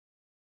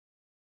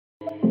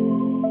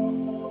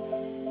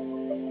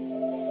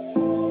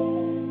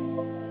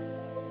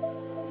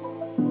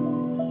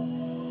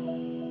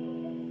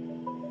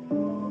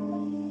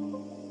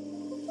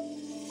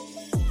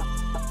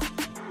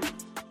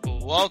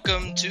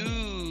Welcome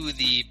to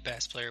the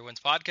Best Player Wins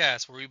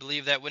podcast, where we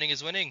believe that winning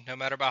is winning, no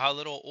matter by how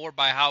little or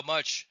by how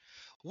much.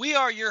 We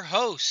are your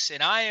hosts,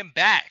 and I am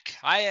back.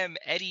 I am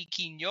Eddie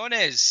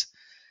Quinones.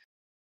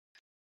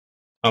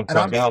 I'm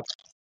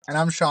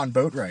Sean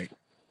Boatright.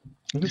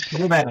 You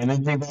feel that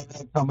energy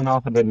coming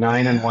off of the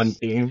 9-1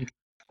 team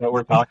that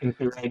we're talking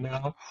to right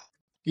now?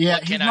 Yeah,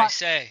 what can I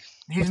say?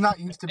 He's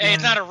not used to being. Hey,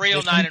 it's not a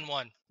real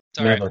 9-1.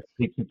 Never.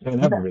 He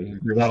can't ever be.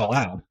 You're not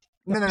allowed.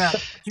 No.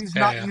 He's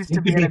not used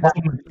to being being in that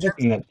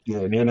position next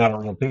year, and you're not a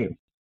real team.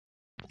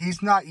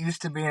 He's not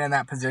used to being in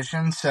that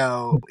position,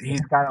 so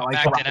he's got to I'm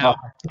acting out.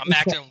 I'm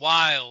acting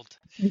wild.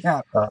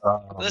 Yeah.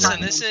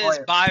 Listen, this is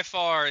by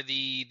far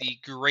the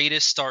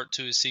greatest start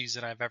to a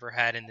season I've ever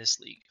had in this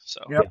league. So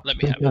let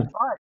me have it.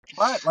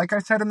 But like I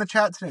said in the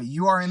chat today,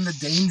 you are in the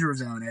danger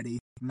zone, Eddie.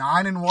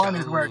 9-1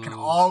 is where it can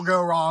all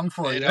go wrong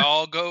for you. It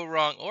all go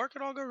wrong, or it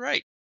could all go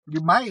right.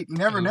 You might. You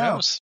never know.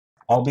 Knows?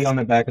 I'll be on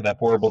the back of that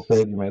horrible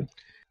trade you made.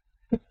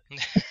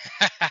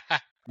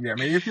 Yeah,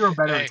 maybe if you were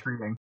better at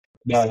trading.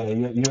 Yeah,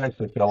 you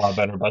actually feel a lot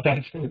better about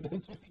that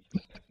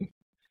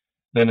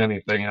than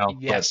anything else.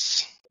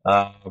 Yes.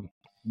 But,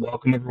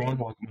 welcome everyone.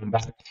 Welcome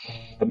back.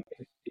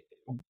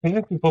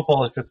 Fantasy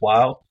football is just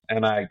wild,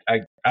 and I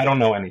don't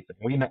know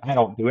anything. I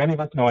don't do any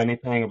of us know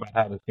anything about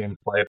how this game's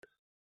played.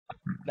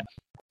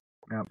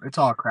 Yeah, it's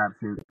all a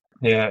crapshoot.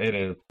 Yeah, it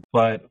is.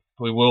 But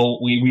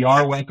we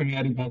are welcoming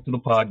Eddie back to the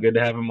pod. Good to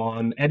have him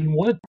on. Eddie,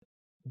 what's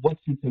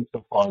your take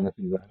so far in the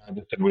season? I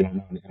just said we don't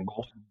know anything.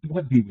 But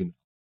what do you know?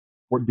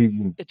 What do you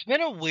know? It's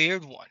been a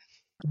weird one.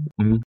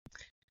 Mm-hmm.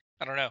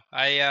 I don't know.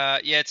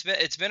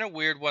 It's been a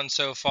weird one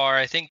so far.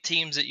 I think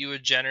teams that you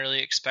would generally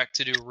expect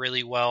to do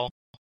really well,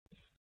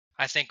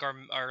 I think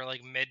are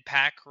like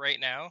mid-pack right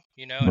now,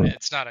 and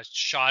it's not a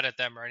shot at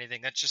them or anything.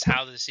 That's just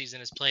how the season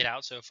has played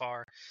out so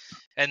far.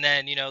 And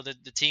then,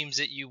 the teams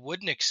that you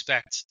wouldn't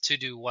expect to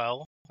do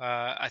well,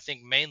 I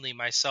think mainly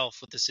myself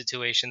with the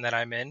situation that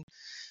I'm in,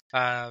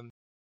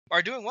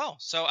 are doing well.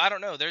 So I don't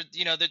know.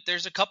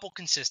 There's a couple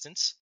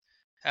consistents.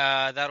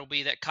 That'll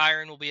be that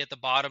Kyron will be at the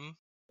bottom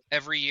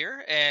every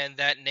year, and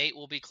that Nate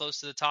will be close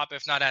to the top,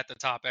 if not at the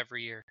top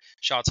every year.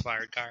 Shots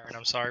fired, Kyron.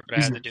 I'm sorry, but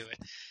I had to do it.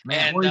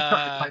 Man, he's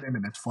tight end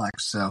in his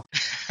flex, so.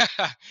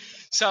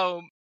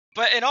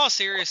 But in all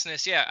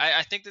seriousness, yeah,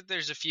 I think that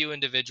there's a few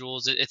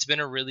individuals. It's been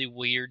a really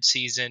weird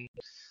season.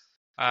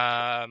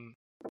 Yeah,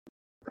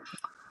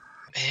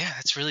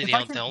 that's really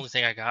the only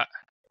thing I got.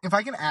 If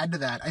I can add to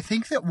that, I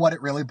think that what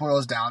it really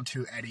boils down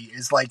to, Eddie,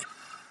 is like,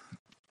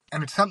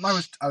 and it's something I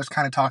was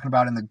kind of talking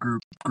about in the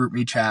group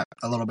me chat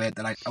a little bit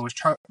that I was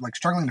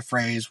struggling to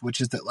phrase, which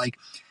is that like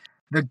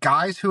the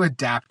guys who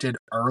adapted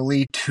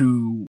early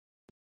to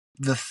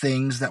the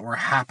things that were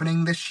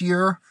happening this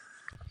year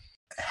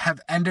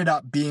have ended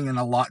up being in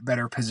a lot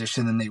better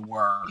position than they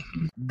were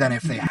than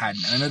if they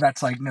hadn't. I know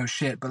that's like no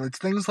shit, but it's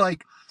things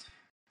like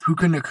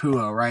Puka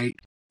Nacua, right?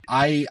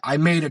 I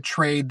made a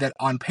trade that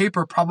on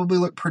paper probably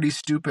looked pretty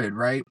stupid,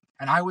 right?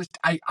 And I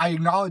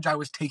acknowledge I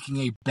was taking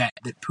a bet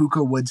that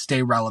Puka would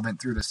stay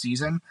relevant through the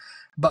season,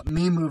 but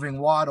me moving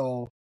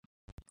Waddle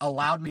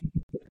allowed me.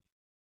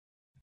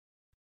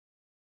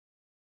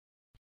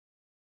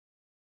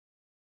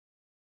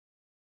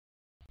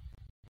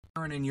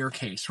 In your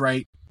case,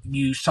 right?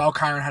 You saw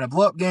Kyron had a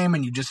blow-up game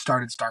and you just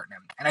started starting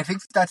him. And I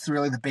think that's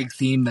really the big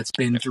theme that's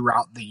been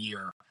throughout the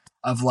year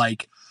of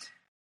like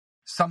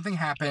something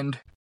happened.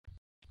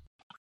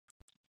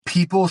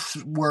 People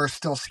were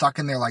still stuck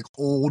in their like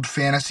old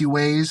fantasy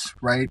ways,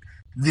 right?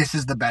 This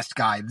is the best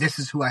guy. This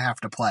is who I have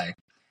to play.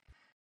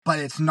 But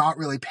it's not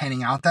really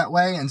panning out that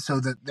way, and so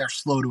that they're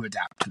slow to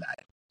adapt to that.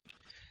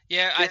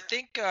 Yeah, I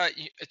think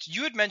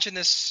you had mentioned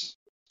this,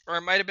 or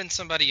it might have been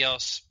somebody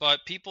else,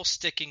 but people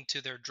sticking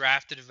to their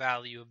drafted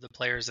value of the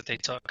players that they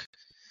took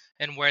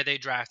and where they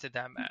drafted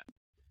them at.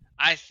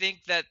 I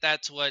think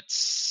that's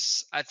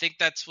what's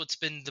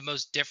been the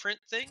most different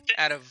thing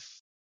out of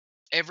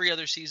every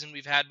other season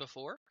we've had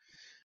before,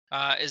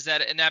 is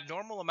that an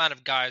abnormal amount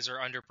of guys are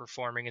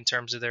underperforming in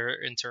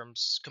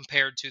terms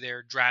compared to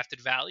their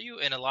drafted value,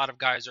 and a lot of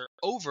guys are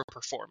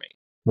overperforming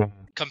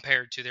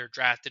compared to their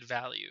drafted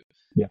value.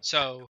 Yeah.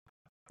 So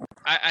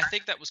I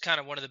think that was kind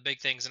of one of the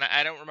big things, and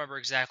I don't remember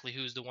exactly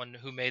who's the one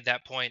who made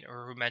that point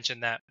or who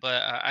mentioned that,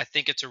 but I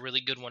think it's a really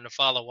good one to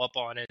follow up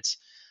on. It's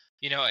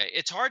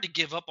hard to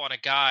give up on a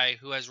guy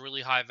who has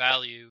really high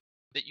value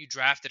that you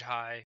drafted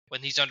high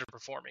when he's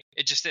underperforming.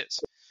 It just is.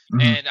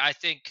 Mm-hmm. And I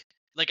think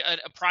like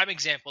a prime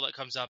example that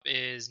comes up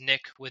is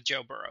Nick with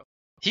Joe Burrow.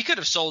 He could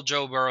have sold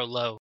Joe Burrow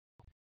low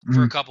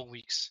for a couple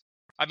weeks.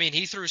 I mean,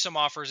 he threw some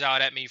offers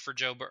out at me for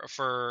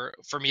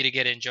for me to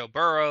get in Joe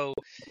Burrow,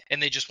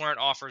 and they just weren't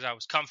offers I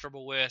was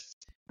comfortable with.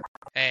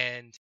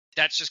 And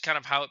that's just kind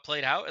of how it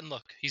played out. And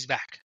look, he's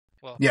back.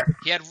 Well, yeah.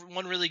 He had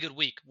one really good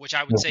week, which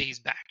I would say he's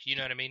back. You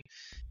know what I mean?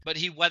 But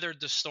he weathered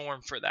the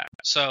storm for that.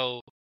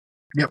 So,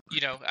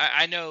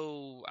 I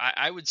know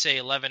I would say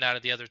 11 out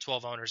of the other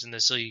 12 owners in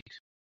this league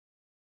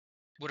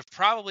would have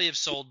probably have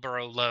sold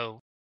Burrow low.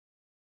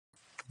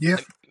 Yeah.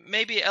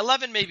 Maybe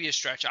 11, maybe a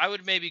stretch. I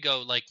would maybe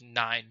go like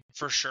 9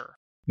 for sure.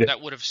 Yeah.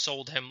 That would have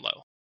sold him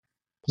low.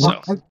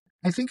 So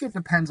I think it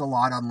depends a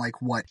lot on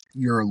like what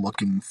you're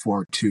looking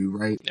for too,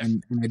 right? Yeah.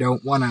 And I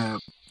don't want to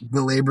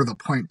belabor the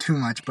point too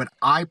much, but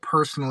I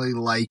personally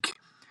like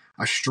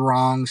a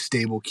strong,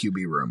 stable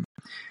QB room.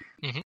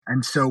 Mm-hmm.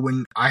 And so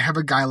when I have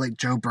a guy like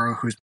Joe Burrow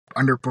who's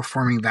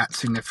underperforming that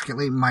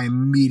significantly, my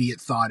immediate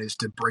thought is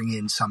to bring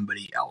in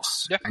somebody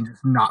else and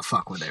just not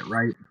fuck with it,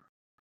 right?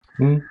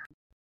 Mm-hmm.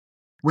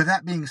 With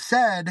that being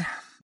said,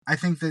 I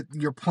think that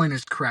your point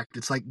is correct.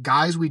 It's like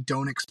guys we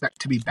don't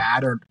expect to be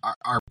bad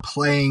are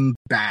playing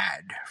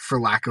bad, for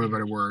lack of a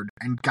better word.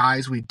 And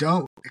guys we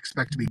don't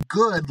expect to be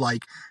good,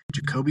 like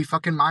Jacoby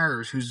fucking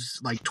Myers, who's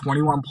like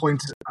 21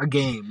 points a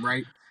game,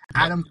 right?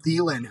 Adam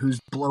Thielen, who's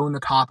blowing the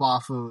top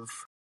off of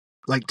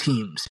like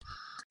teams.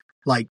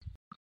 Like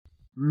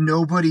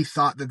nobody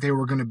thought that they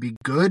were going to be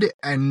good,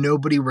 and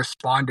nobody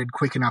responded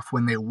quick enough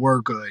when they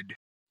were good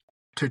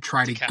to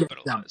try to get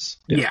them.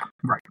 Yeah,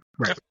 right.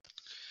 Yeah.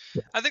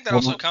 I think that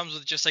also comes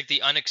with just like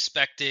the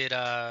unexpected,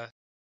 like,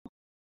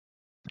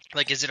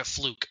 is it a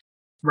fluke?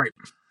 Right.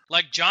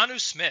 Like Jonnu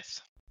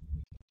Smith.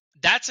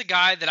 That's a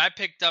guy that I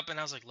picked up and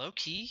I was like, low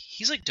key,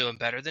 he's like doing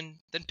better than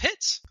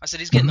Pitts. I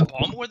said, he's getting the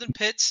ball more than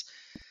Pitts.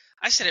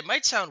 I said, it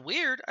might sound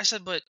weird. I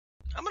said, but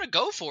I'm going to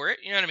go for it.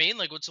 You know what I mean?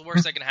 Like, what's the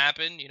worst that can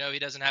happen? You know, he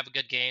doesn't have a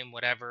good game,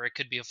 whatever. It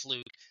could be a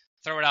fluke.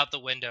 Throw it out the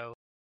window.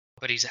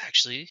 But he's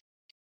actually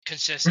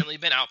consistently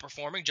been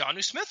outperforming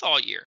Jonnu Smith all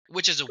year,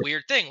 which is a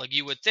weird thing. Like,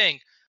 you would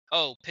think,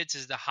 oh, Pitts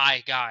is the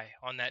high guy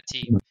on that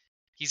team.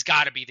 He's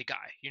got to be the guy.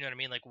 You know what I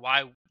mean? Like,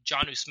 why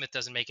Jonnu Smith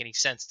doesn't make any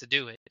sense to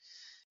do it.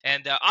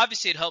 And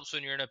obviously it helps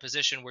when you're in a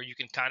position where you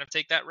can kind of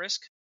take that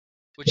risk,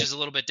 which is a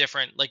little bit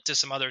different, like to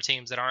some other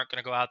teams that aren't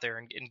going to go out there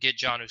and get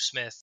Jonnu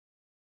Smith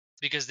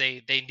because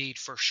they need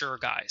for sure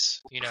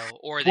guys, you know,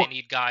 or they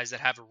need guys that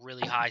have a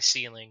really high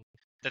ceiling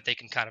that they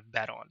can kind of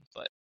bet on.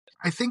 But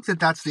I think that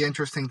that's the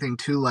interesting thing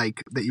too,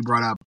 like that you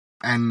brought up,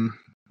 and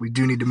we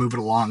do need to move it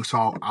along,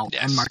 so I'll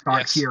end my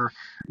thought here.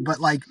 But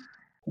like,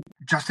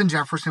 Justin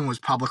Jefferson was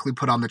publicly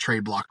put on the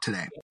trade block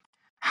today.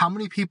 How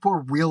many people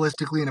are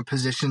realistically in a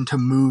position to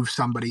move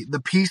somebody? The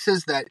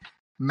pieces that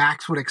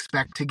Max would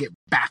expect to get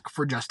back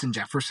for Justin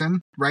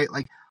Jefferson, right?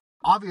 Like,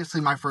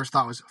 obviously my first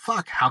thought was,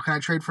 fuck, how can I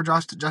trade for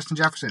Justin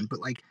Jefferson? But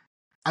like,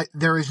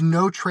 there is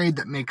no trade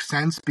that makes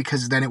sense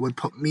because then it would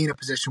put me in a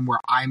position where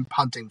I'm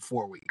punting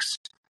 4 weeks.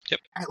 Yep.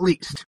 At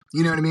least.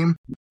 You know what I mean?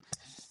 Yep.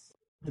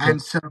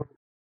 And so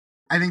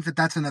I think that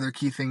that's another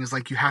key thing is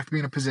like you have to be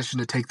in a position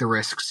to take the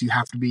risks. You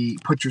have to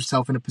put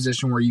yourself in a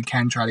position where you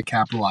can try to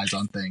capitalize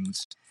on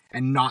things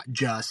and not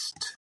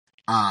just,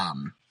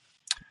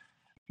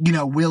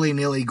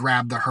 willy-nilly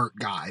grab the hurt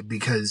guy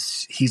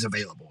because he's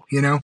available,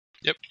 you know?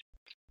 Yep.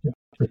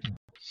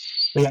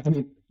 Yeah, I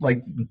mean,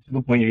 like, to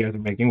the point you guys are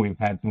making, we've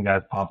had some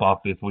guys pop off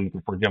this week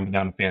before jumping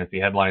down to fantasy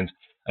headlines.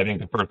 I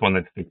think the first one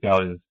that sticks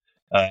out is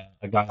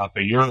a guy off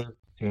of your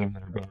team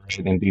that are going right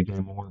in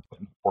DJ Moore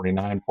putting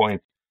 49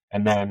 points.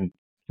 And then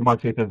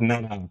Jamar Chase says, no,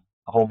 I'll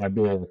hold my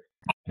beer,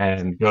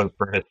 and goes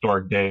for a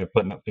historic day of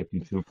putting up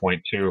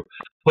 52.2,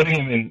 putting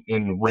him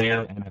in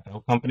rare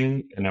NFL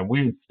company in a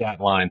weird stat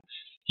line.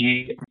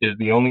 He is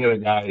the only other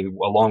guy,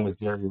 along with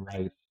Jerry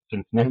Rice,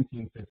 since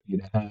 1950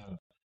 to have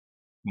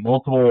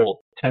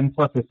multiple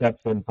 10-plus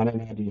reception,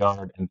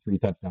 190-yard, and 3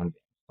 touchdown games.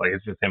 Like,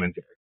 it's just him and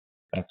Jerry.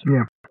 That's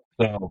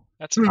So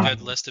that's a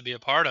good list to be a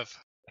part of.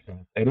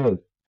 It is.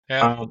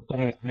 Yeah. So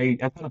I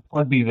kind of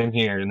plug these in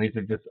here, and these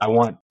are just, I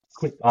want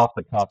quick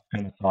off-the-cuff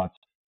kind of thoughts.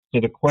 So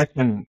the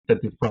question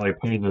that this probably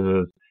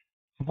poses is,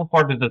 how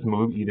far does this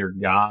move either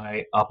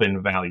guy up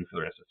in value for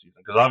the rest of the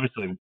season? Because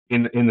obviously,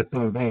 in the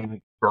same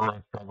vein,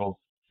 Burrow still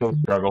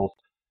struggles,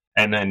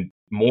 and then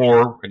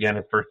Moore, again,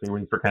 his first 3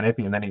 weeks were kind of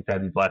iffy, and then he's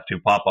had these last 2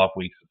 pop-off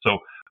weeks. So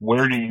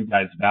where do you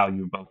guys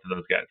value both of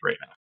those guys right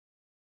now?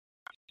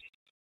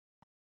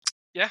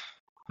 Yeah.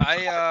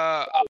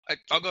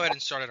 I'll go ahead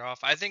and start it off.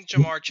 I think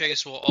Jamar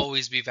Chase will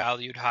always be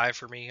valued high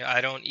for me.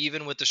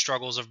 Even with the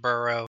struggles of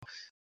Burrow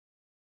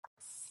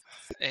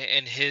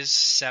and his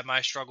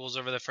semi-struggles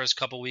over the first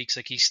couple weeks,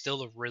 like he's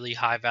still a really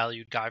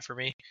high-valued guy for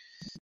me.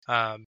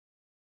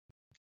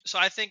 So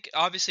I think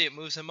obviously it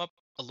moves him up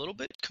a little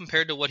bit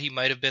compared to what he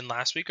might have been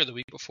last week or the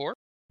week before.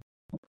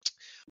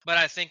 But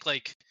I think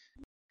like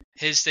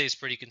his stays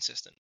pretty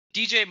consistent.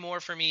 DJ Moore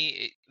for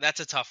me,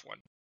 that's a tough one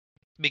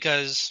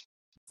because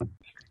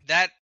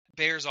that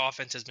Bears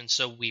offense has been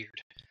so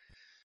weird.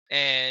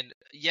 And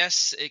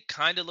yes, it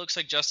kind of looks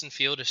like Justin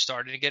Field is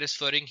starting to get his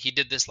footing. He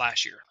did this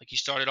last year. Like he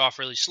started off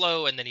really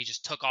slow and then he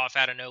just took off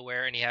out of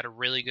nowhere and he had a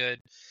really good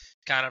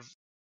kind of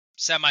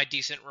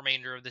semi-decent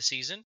remainder of the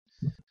season.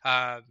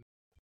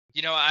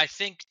 I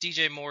think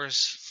DJ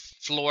Moore's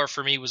floor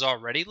for me was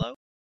already low.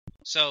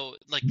 So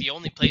like the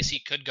only place he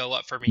could go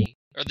up for me,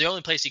 or the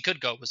only place he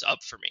could go was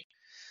up for me.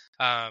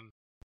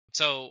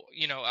 So,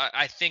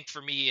 I think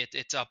for me,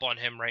 it's up on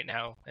him right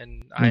now.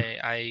 And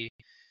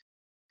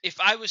if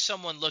I was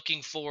someone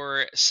looking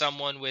for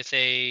someone with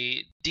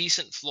a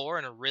decent floor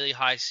and a really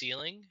high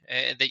ceiling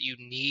that you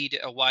need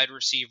a wide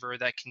receiver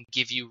that can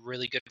give you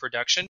really good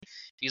production,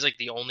 he's like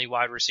the only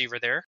wide receiver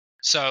there.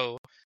 So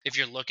if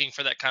you're looking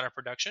for that kind of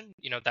production,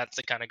 that's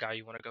the kind of guy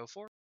you want to go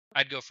for.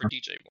 I'd go for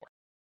DJ Moore.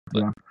 But,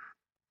 yeah.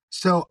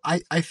 So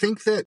I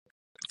think that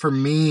for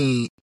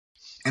me,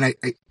 and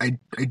I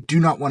do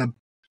not want to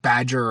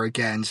badger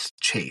against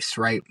Chase,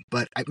 right?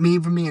 But me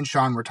and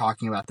Sean were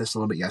talking about this a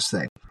little bit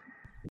yesterday.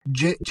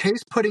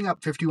 Chase putting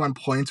up 51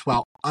 points,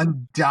 while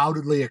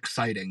undoubtedly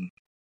exciting,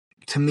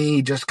 to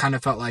me just kind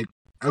of felt like,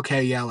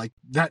 okay, yeah, like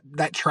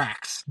that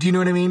tracks. Do you know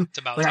what I mean? It's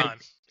about like time.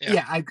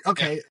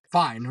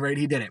 Fine, right?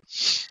 He did it.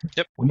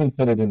 Yep. We didn't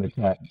put it in the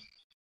chat.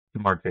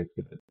 Jamar Chase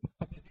did it.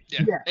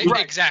 Yeah,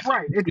 right, exactly.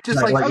 Right. It's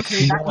just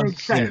okay, that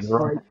makes sense.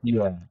 Right?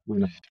 Yeah, we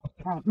know.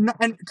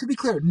 And to be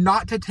clear,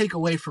 not to take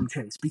away from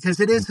Chase, because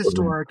it is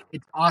historic,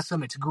 it's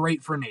awesome, it's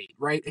great for Nate,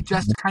 right? It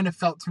just kind of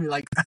felt to me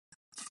like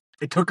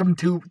it took him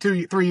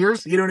 3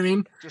 years, you know what I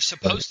mean? You're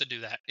supposed to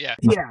do that, yeah.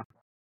 Yeah.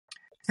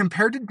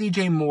 Compared to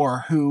DJ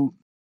Moore, who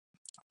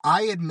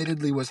I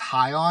admittedly was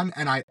high on,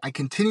 and I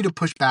continue to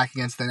push back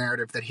against the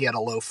narrative that he had a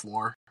low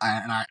floor,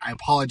 and I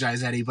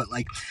apologize, Eddie, but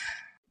like,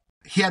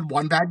 he had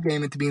one bad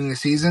game at the beginning of the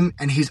season,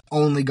 and he's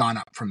only gone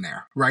up from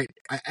there, right?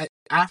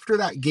 After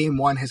that game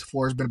one, his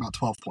floor has been about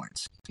 12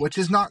 points, which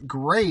is not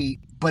great,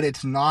 but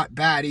it's not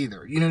bad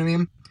either. You know what I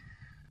mean?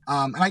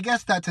 And I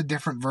guess that's a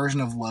different version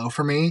of low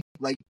for me.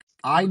 Like,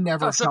 I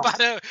never felt...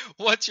 I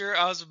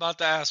was about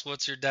to ask,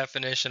 what's your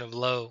definition of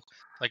low?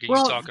 Like, are you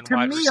talking to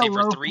wide me, receiver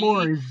a low 3?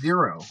 Floor is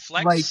 0.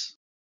 Flex?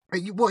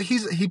 Like, well,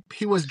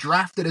 he was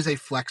drafted as a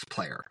flex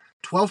player.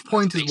 12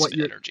 points is what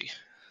your energy.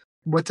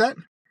 What's that?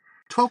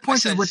 12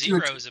 points is what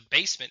 0 is a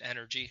basement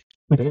energy.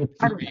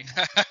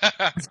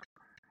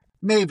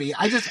 Maybe.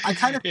 I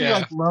kind of feel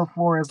like low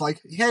floor is like,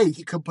 hey,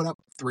 he could put up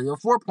 3 or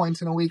 4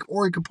 points in a week,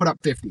 or he could put up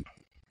 50.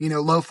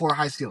 Low floor,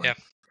 high ceiling. Yeah.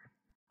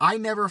 I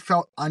never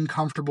felt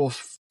uncomfortable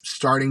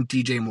starting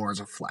DJ Moore as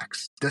a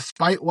flex.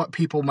 Despite what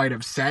people might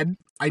have said,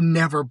 I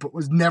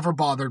was never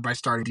bothered by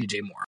starting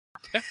DJ Moore.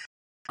 Yeah.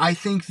 I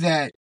think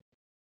that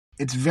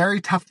it's very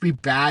tough to be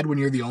bad when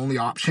you're the only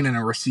option in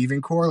a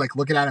receiving core. Like,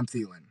 look at Adam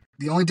Thielen.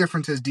 The only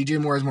difference is DJ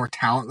Moore has more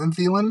talent than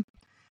Thielen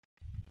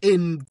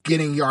in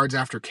getting yards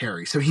after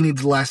carry, so he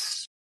needs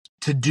less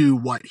to do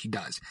what he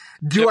does.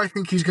 Do I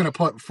think he's going to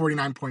put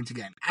 49 points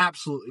again?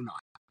 Absolutely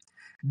not.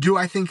 Do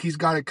I think he's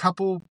got a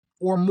couple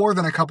or more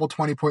than a couple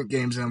 20-point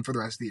games in him for the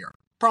rest of the year?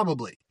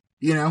 Probably.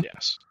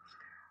 Yes.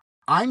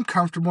 I'm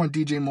comfortable in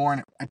DJ Moore,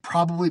 and I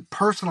probably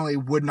personally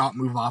would not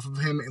move off of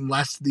him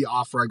unless the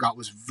offer I got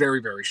was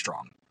very, very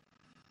strong.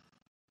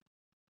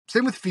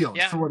 Same with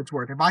Fields, for what it's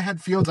worth. If I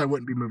had Fields, I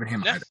wouldn't be moving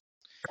him either.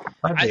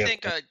 I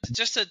think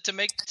just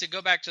to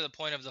go back to the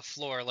point of the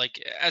floor, like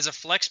as a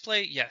flex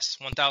play, yes,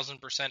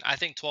 1000%. I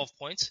think 12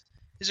 points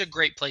is a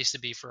great place to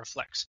be for a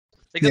flex.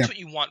 Like that's what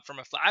you want from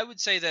a flex. I would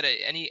say that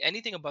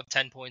anything above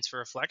 10 points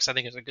for a flex, I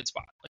think is a good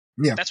spot.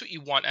 Like, that's what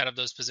you want out of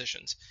those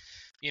positions.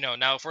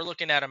 Now if we're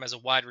looking at him as a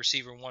wide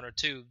receiver 1 or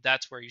 2,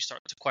 that's where you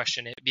start to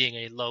question it being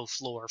a low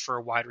floor for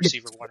a wide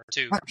receiver 1 or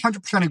 2.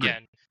 100% agree.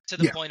 Again, to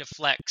the point of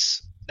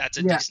flex, that's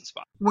a decent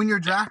spot. When you're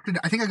drafted,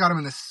 I think I got him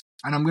in this.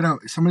 And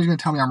somebody's going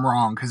to tell me I'm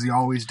wrong because you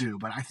always do,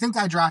 but I think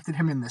I drafted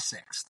him in the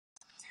 6th.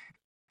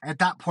 At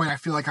that point, I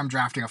feel like I'm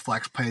drafting a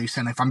flex place,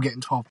 and if I'm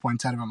getting 12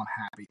 points out of him, I'm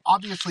happy.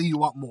 Obviously, you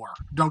want more.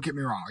 Don't get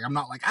me wrong. I'm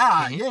not like,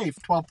 yay,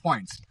 12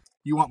 points.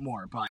 You want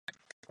more, but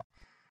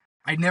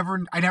I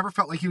never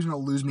felt like he was going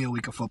to lose me a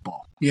week of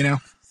football, Yeah.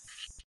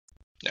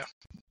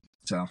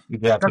 So. You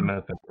have to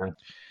miss it, right?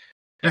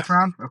 Fifth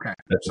round? Okay.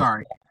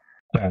 Sorry.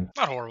 Not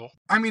horrible.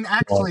 I mean,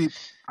 actually,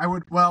 I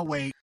would,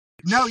 wait.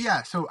 No,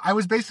 yeah. So I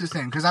was basically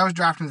saying because I was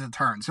drafting as a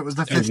turn, so it was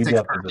the 5th, 6th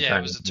turn. Yeah,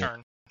 it was a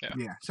turn.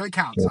 Yeah, so it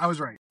counts. I was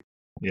right.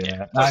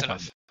 Yeah, close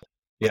enough.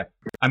 Yeah,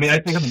 I mean, I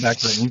think on the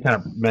back end, you kind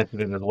of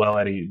mentioned it as well,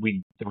 Eddie.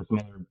 There was some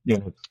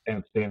other,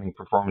 outstanding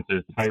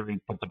performances. Tyree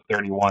puts up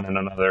 31 and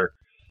another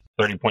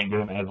 30-point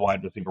game as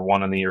wide receiver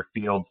 1 on the year.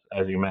 Fields,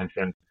 as you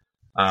mentioned,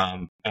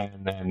 and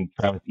then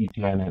Travis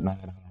Etienne at 9.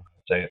 I don't know how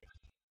to say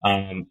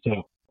it.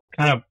 So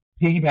kind of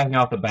piggybacking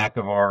off the back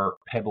of our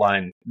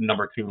headline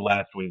number 2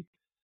 last week.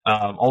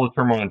 All the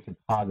turmoil in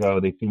Chicago,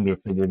 they seem to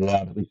have figured it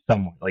out at least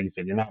somewhat. Like you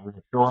said, you're not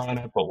really sure on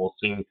it, but we'll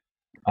see.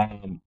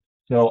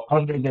 So I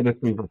was going to get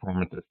 3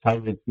 performances: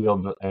 Tyreek,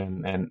 Fields,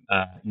 and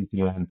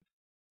ETN.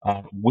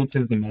 Which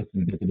is the most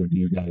indicative to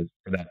you guys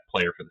for that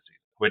player for the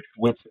season?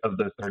 Which of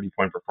those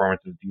 30-point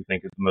performances do you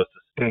think is the most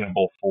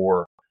sustainable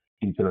for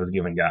each of those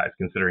given guys,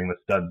 considering the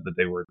studs that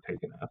they were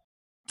taking out?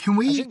 Can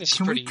we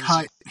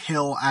cut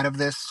Hill out of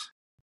this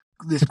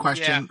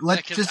question? Yeah,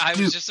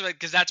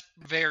 because that's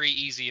very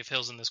easy if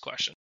Hill's in this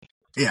question.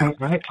 Yeah,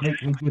 I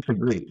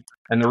disagree,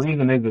 and the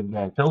reason is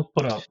that Hill's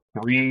put up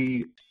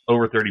 3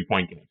 over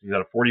 30-point games. He's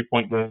got a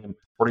 40-point game,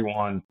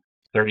 41,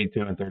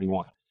 32, and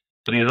 31.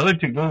 So these other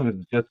 2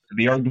 games, just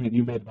the argument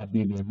you made about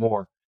DJ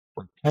Moore,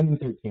 were 10 and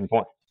 13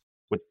 points,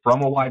 which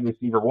from a wide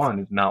receiver 1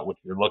 is not what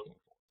you're looking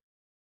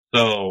for.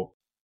 So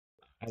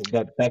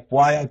that's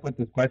why I put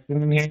this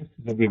question in here,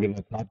 because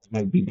I thought it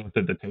might be both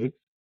of the takes.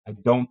 I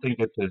don't think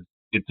it's as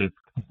cut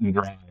and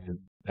dry as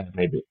that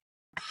may be.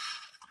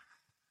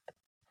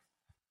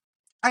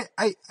 I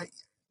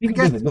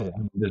guess no.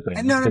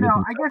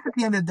 I guess at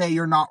the end of the day,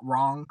 you're not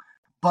wrong,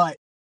 But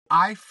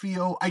I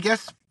feel, I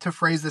guess to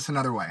phrase this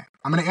another way,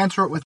 I'm going to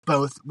answer it with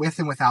both, with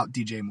and without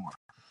DJ Moore.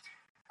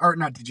 Or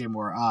not DJ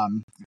Moore,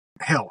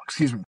 Hill,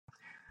 excuse me.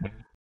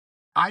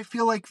 I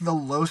feel like the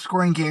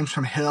low-scoring games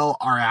from Hill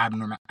are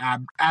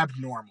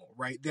abnormal,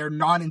 right? They're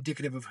not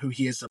indicative of who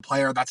he is as a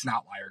player. That's an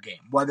outlier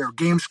game. Whether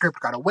game script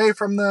got away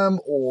from them,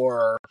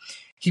 or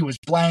he was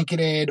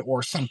blanketed,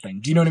 or something.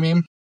 Do you know what I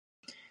mean?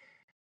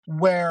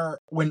 Where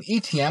when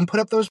ETN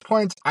put up those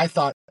points, I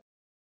thought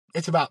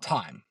it's about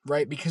time,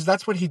 right? Because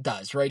that's what he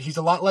does, right? He's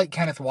a lot like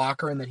Kenneth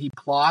Walker in that he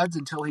plods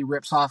until he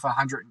rips off a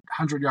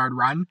 100-yard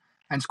run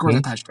and scores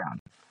a touchdown.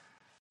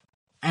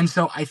 And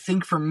so I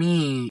think for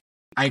me,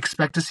 I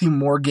expect to see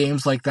more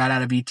games like that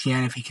out of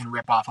ETN if he can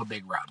rip off a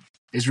big run,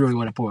 is really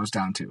what it boils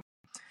down to.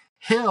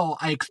 Hill,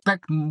 I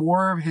expect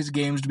more of his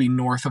games to be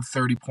north of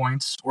 30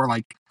 points, or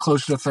like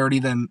closer to 30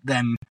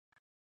 than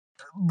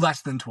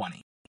less than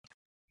 20.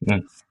 Yeah.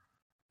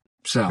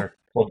 So, Sure.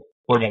 Well,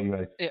 what about you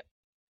guys? Yeah,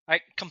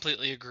 I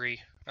completely agree.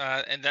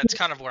 And that's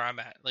kind of where I'm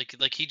at.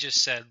 Like he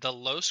just said, the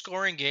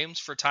low-scoring games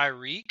for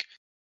Tyreek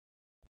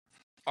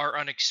are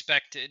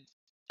unexpected,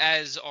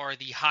 as are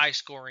the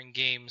high-scoring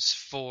games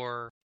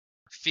for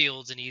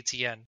Fields and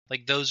ETN.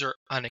 Like, those are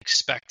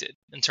unexpected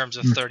in terms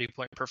of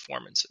 30-point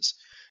performances.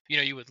 You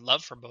know, you would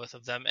love for both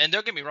of them. And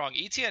don't get me wrong,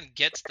 ETN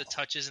gets the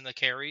touches and the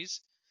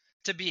carries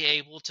to be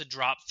able to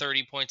drop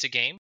 30 points a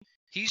game.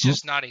 He's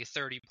just not a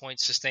 30-point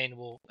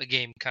sustainable a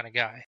game kind of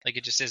guy. Like,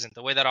 it just isn't.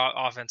 The way that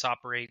offense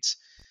operates,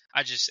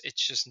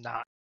 it's just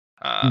not.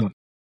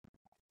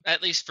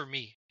 At least for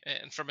me.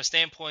 And from a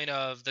standpoint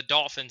of the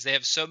Dolphins, they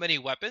have so many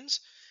weapons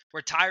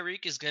where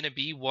Tyreek is going to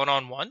be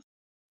one-on-one,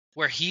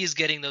 where he is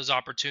getting those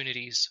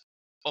opportunities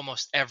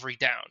almost every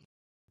down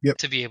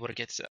to be able to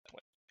get to that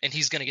point. And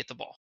he's going to get the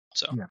ball.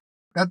 So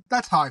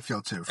that's how I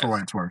feel too, for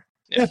what it's worth.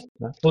 Yeah,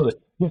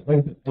 absolutely. Yeah,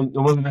 it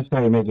wasn't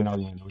necessarily making an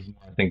argument. It was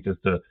more, I think,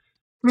 just to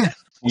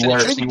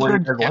see where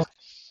they're going.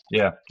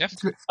 Yeah.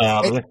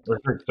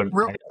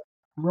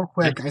 Real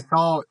quick, I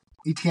saw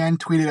ETN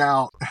tweeted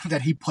out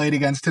that he played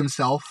against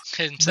himself.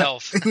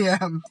 Yeah,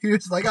 he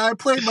was like, I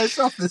played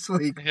myself this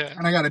week. Yeah.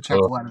 And I got a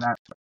chuckle out of that.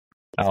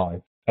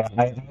 Oh,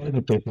 I always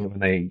appreciate when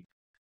they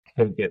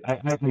get. I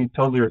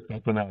totally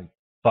respect when they're like,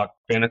 fuck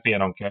fantasy, I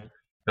don't care,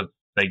 because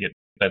they get,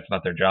 that's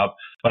not their job.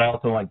 But I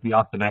also like the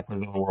Austin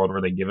Eckler's of the world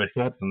where they give a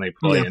shit and they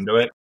play into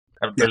it.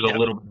 There's a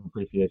little bit of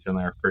appreciation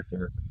there for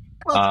sure.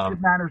 Well,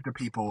 it matters to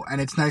people,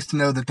 and it's nice to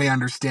know that they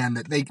understand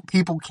that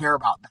people care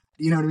about that.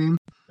 You know what I mean?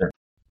 Sure.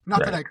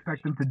 Not that I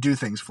expect them to do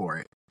things for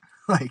it.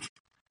 Like,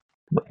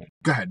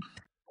 go ahead.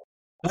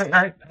 All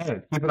right.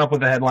 Keeping up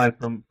with the headlines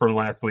from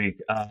last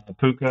week,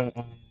 Puka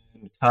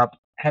and Cup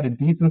had a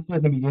decent split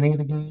in the beginning of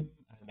the game,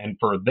 and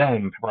for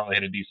them, probably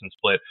had a decent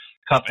split.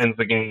 Cup ends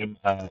the game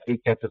 8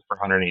 catches for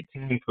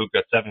 118,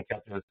 Puka 7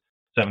 catches,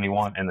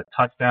 71, and the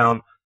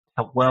touchdown.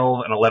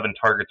 12 and 11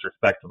 targets,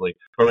 respectively.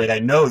 But I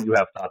know you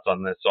have thoughts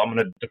on this, so I'm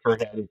going to defer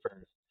to Eddie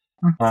first.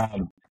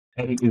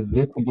 Eddie, is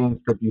this the game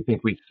script you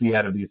think we see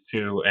out of these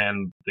two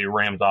and the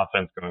Rams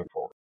offense going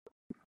forward?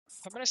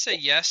 I'm going to say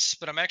yes,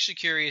 but I'm actually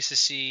curious to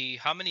see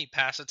how many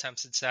pass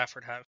attempts did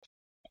Stafford have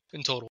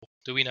in total.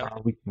 Do we know?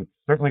 We can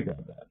certainly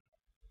grab that.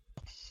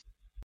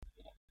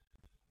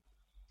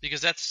 Because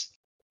that's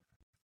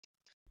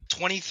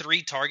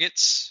 23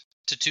 targets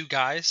to 2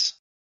 guys.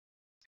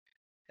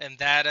 And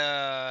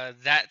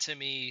that to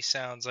me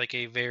sounds like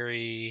a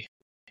very,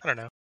 I don't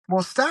know.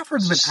 Well,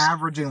 Stafford's been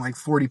averaging like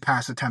 40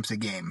 pass attempts a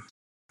game.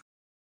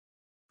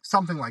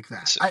 Something like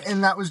that.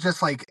 And that was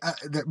just like,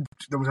 there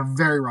was a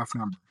very rough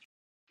number.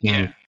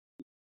 Yeah.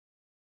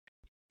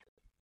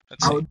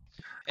 And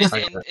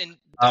the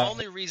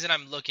only reason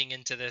I'm looking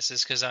into this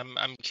is because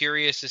I'm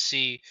curious to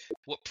see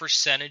what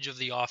percentage of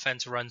the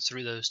offense runs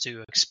through those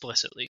two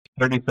explicitly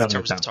 37% in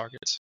terms of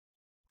targets.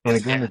 And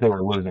again, that they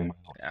were losing.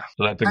 Yeah.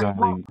 So that's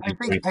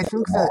I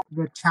think that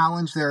the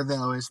challenge there,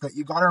 though, is that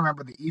you got to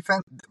remember the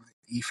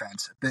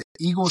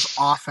Eagles'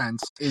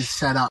 offense is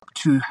set up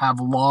to have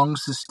long,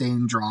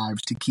 sustained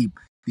drives to keep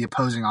the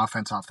opposing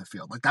offense off the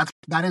field. Like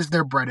that is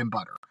their bread and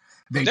butter.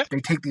 They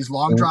take these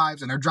long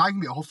drives, and their drive can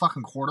be a whole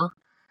fucking quarter,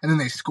 and then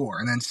they score.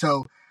 And then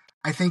so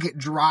I think it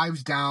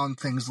drives down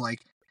things like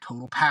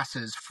total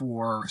passes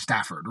for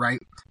Stafford,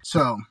 right?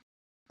 So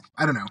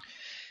I don't know.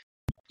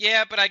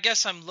 Yeah, but I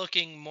guess I'm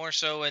looking more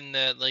so in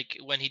the, like,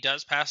 when he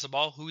does pass the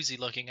ball, who is he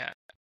looking at?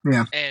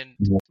 Yeah. And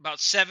about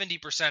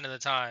 70% of the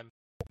time,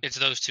 it's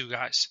those two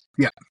guys.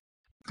 Yeah.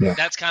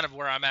 That's kind of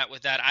where I'm at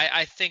with that.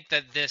 I think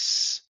that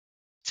this,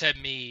 to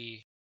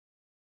me,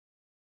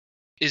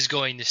 is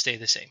going to stay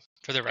the same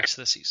for the rest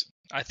of the season.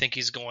 I think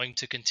he's going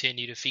to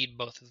continue to feed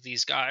both of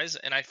these guys.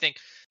 And I think,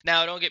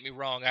 now don't get me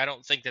wrong, I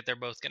don't think that they're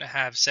both going to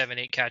have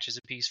 7-8 catches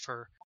apiece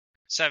for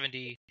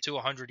 70 to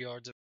 100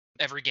 yards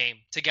every game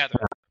together.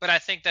 But I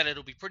think that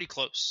it'll be pretty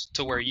close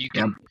to where you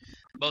can,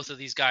 both of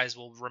these guys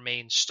will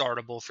remain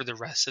startable for the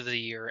rest of the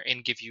year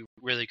and give you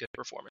really good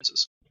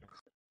performances.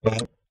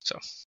 So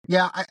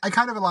yeah, I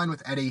kind of align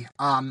with Eddie.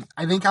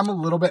 I think I'm a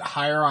little bit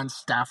higher on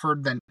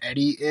Stafford than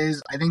Eddie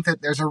is. I think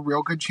that there's a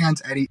real good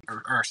chance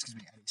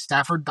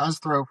Stafford does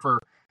throw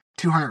for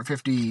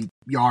 250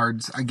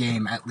 yards a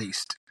game at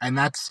least. And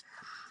that's,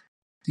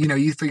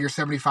 you figure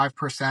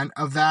 75%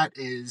 of that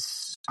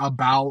is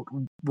about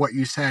what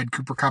you said.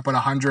 Cooper Kupp at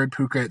 100,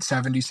 Puka at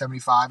 70,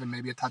 75, and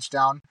maybe a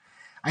touchdown.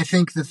 I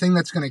think the thing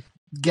that's going to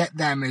get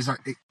them is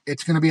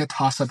it's going to be a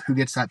toss-up who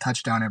gets that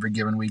touchdown every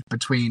given week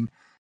between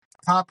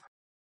Kupp,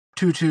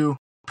 Tutu,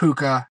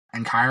 Puka,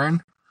 and Kyron.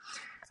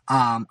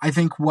 I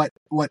think what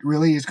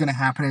really is going to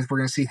happen is we're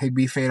going to see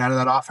Higbee fade out of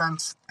that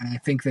offense, and I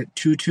think that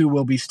Tutu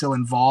will be still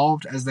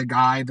involved as the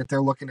guy that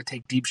they're looking to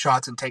take deep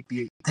shots and take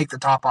the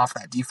top off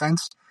that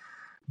defense,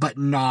 but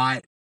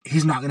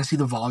he's not going to see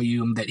the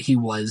volume that he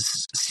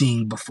was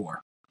seeing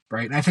before,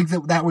 right? And I think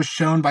that was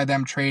shown by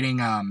them trading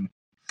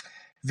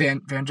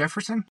Van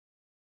Jefferson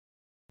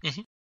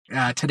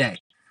today.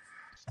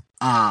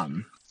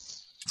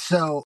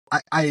 So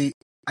I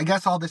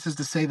guess all this is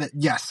to say that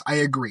yes, I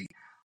agree.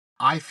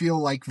 I feel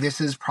like this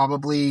is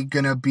probably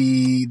going to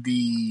be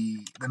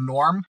the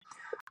norm.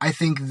 I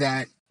think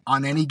that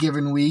on any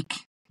given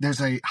week,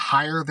 there's a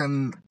higher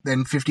than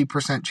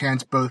 50%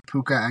 chance both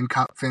Puka and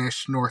Kupp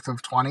finish north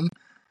of 20.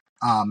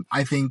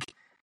 I think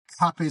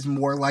Kupp is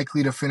more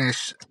likely to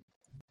finish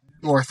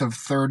north of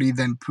 30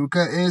 than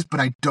Puka is, but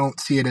I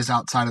don't see it as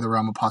outside of the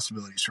realm of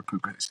possibilities for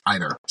Puka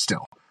either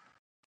still,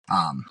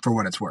 for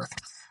what it's worth.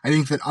 I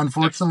think that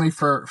unfortunately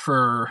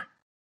for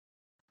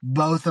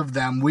both of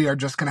them, we are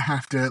just going to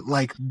have to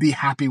be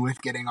happy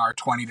with getting our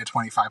 20 to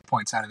 25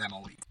 points out of them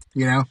a week,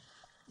 Yeah.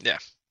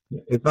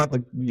 It's not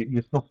like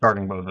you're still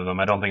starting both of them.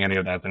 I don't think any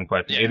of that's in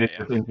question. It is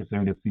just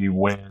interesting to see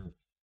where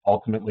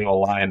ultimately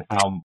will lie and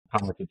how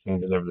much it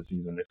changes over the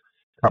season. If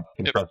Kupp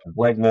can trust his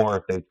leg more,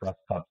 if they trust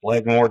Kupp's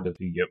leg more, does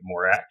he get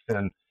more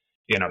action?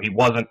 He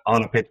wasn't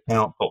on a pitch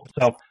count,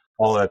 so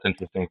all that's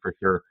interesting for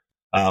sure.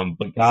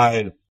 But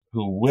guys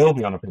who will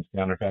be on a pitch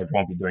count, in fact,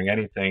 won't be doing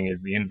anything, is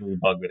the injury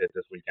bug that hit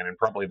this weekend, and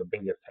probably the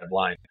biggest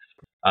headline.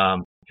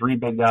 3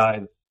 big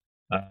guys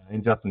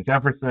in Justin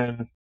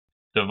Jefferson,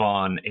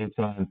 Devon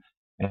Achane,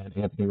 and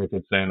Anthony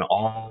Richardson.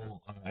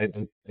 All I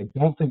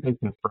don't think they've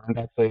confirmed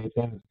that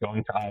Achane is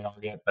going to IR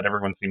yet, but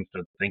everyone seems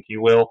to think he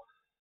will.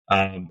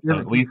 At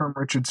least from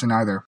Richardson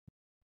either.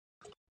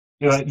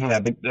 But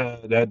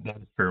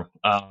that's true.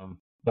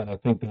 But I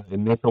think the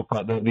initial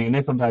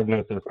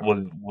diagnosis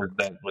was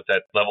that with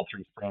that level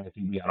 3 sprain, it's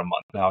usually out a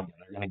month. Now again,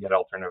 they're going to get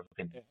alternative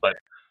opinions, but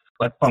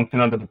let's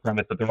function under the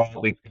premise that they're all at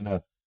least going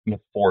to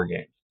miss 4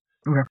 games.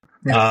 Okay.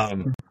 Yeah.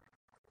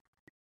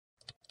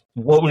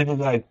 What would you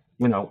guys,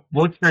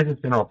 what's your guys'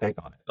 general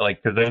take on it?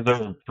 Because there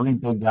are 3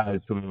 big guys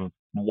who have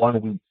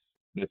won weeks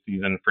this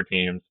season for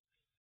teams.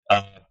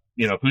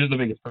 Who's the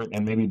biggest hurt?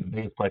 And maybe the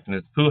biggest question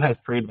is who has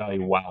trade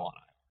value while on it?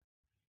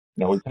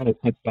 We kind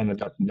of touched on the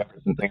Justin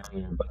Jefferson thing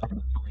earlier, but of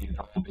the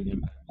 3 big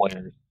impact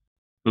players,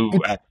 who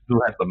has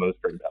the most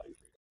trade value?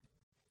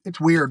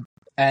 It's weird,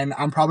 and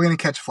I'm probably going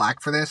to catch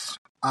flack for this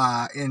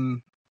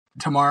in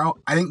tomorrow.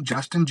 I think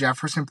Justin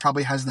Jefferson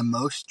probably has the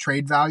most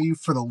trade value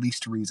for the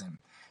least reason.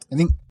 I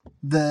think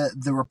the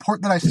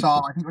report that I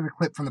saw, I think it was a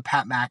clip from the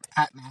Pat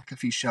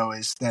McAfee show,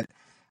 is that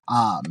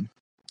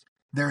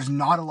there's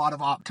not a lot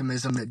of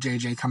optimism that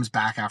JJ comes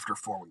back after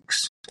 4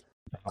 weeks.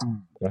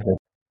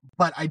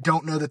 But I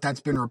don't know that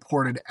that's been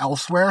reported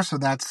elsewhere, so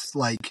that's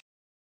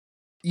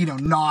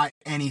not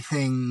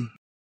anything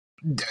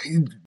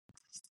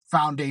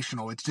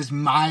foundational. It's just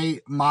my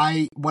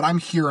what I'm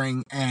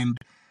hearing and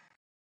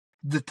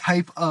the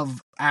type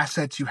of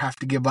assets you have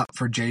to give up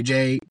for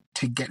JJ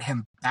to get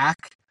him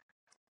back.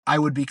 I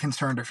would be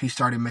concerned if he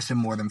started missing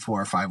more than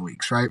 4 or 5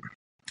 weeks, right?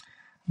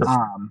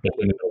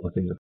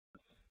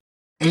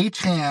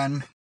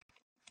 Achane,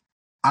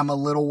 I'm a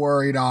little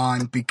worried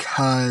on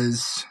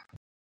because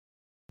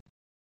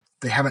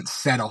they haven't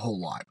said a whole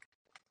lot.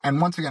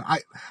 And once again, I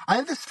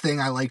have this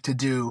thing I like to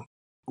do.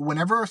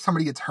 Whenever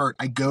somebody gets hurt,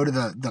 I go to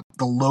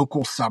the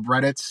local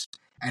subreddits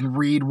and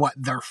read what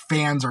their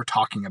fans are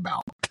talking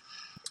about.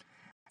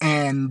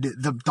 And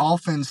the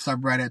Dolphins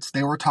subreddits,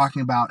 they were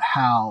talking about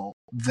how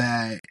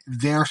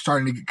they're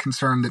starting to get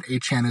concerned that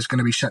Achane is going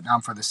to be shut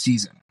down for the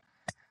season.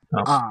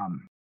 Oh.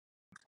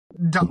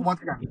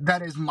 Once again,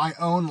 that is my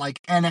own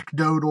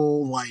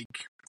anecdotal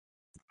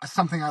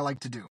something I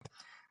like to do.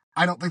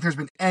 I don't think there's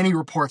been any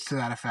reports to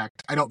that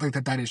effect. I don't think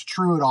that is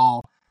true at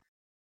all.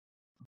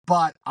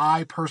 But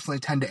I personally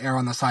tend to err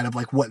on the side of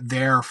what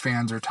their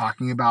fans are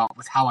talking about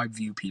with how I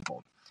view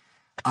people.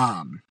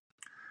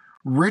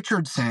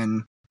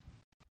 Richardson,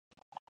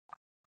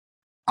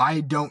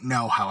 I don't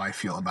know how I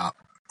feel about.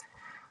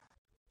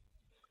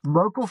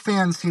 Local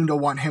fans seem to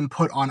want him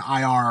put on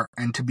IR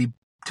and to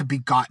be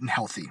gotten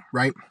healthy,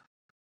 right?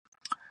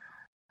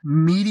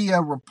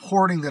 Media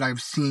reporting that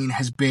I've seen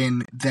has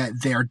been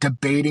that they're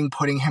debating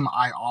putting him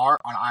on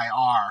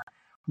IR,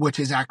 which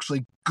is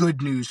actually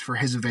good news for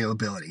his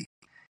availability.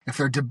 If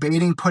they're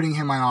debating putting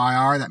him on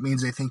IR, that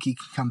means they think he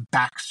can come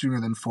back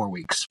sooner than 4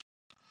 weeks.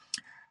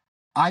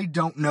 I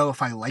don't know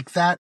if I like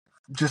that,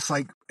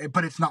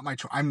 but it's not my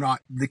choice. I'm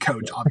not the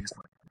coach,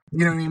 obviously.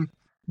 You know what I mean?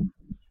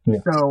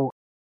 Yeah. So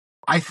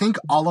I think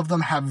all of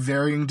them have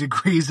varying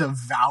degrees of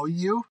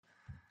value.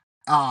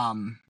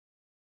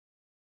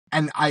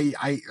 and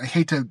I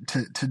hate to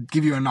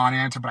give you a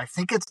non-answer, but I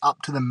think it's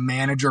up to the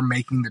manager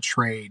making the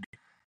trade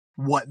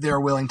what they're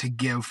willing to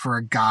give for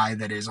a guy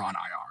that is on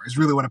IR is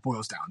really what it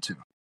boils down to.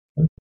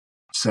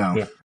 So,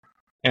 yeah.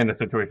 And the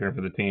situation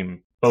for the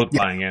team, both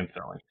buying and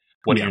selling.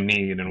 What do you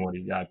need and what do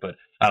you got? But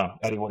I don't know,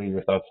 Eddie, what are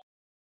your thoughts?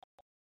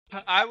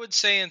 I would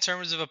say in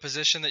terms of a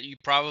position that you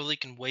probably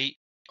can wait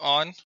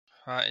on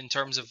in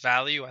terms of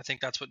value, I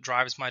think that's what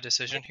drives my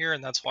decision here,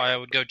 and that's why I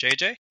would go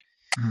JJ.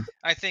 Mm-hmm.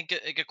 I think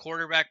a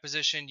quarterback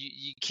position,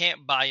 you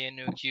can't buy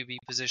into a QB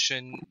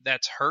position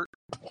that's hurt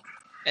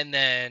and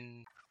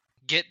then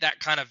get that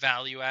kind of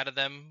value out of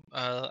them.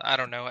 I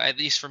don't know. At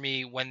least for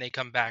me, when they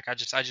come back, I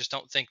just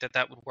don't think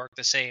that would work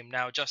the same.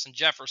 Now, Justin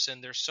Jefferson,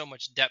 there's so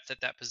much depth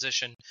at that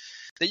position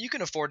that you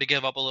can afford to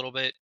give up a little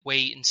bit,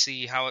 wait and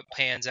see how it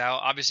pans out.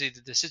 Obviously,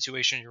 the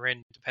situation you're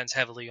in depends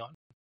heavily on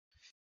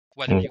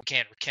whether you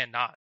can or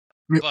cannot.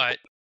 Yep. But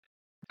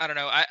I don't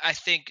know. I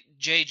think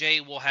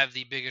JJ will have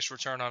the biggest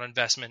return on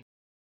investment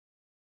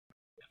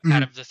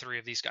out of the three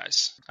of these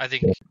guys. I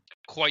think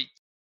quite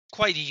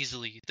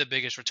easily the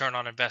biggest return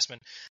on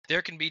investment.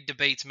 There can be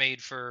debates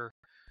made for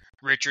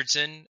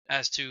Richardson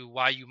as to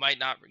why you might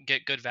not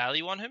get good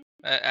value on him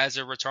as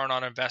a return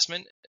on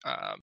investment.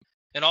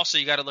 And also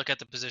you got to look at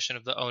the position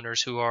of the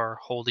owners who are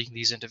holding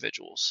these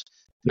individuals.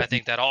 I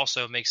think that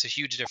also makes a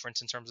huge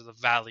difference in terms of the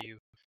value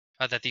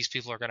that these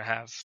people are going to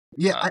have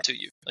to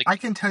you. Like, I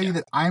can tell you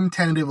that I'm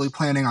tentatively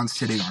planning on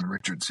sitting on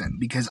Richardson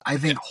because I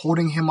think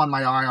holding him on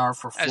my IR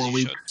for 4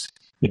 weeks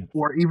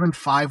or even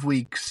 5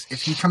 weeks,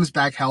 if he comes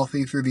back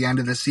healthy through the end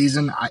of the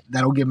season,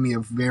 that'll give me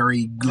a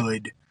very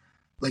good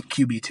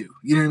QB2.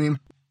 You know what I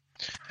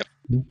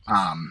mean?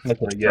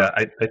 Yeah,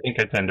 I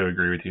think I tend to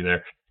agree with you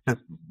there.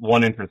 Just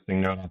one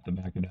interesting note off the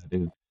back of that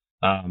is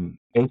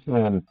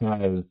H-Man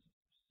has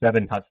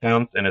 7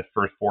 touchdowns in his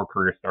first 4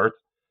 career starts.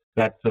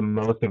 That's the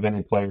most of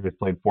any player who's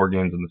played 4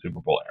 games in the Super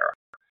Bowl era.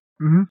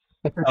 Mm-hmm.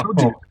 I told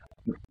you.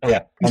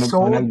 Yeah.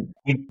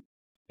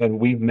 And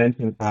we've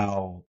mentioned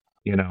how,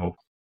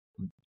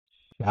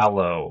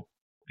 shallow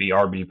the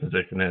RB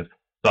position is.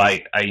 So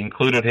I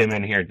included him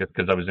in here just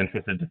because I was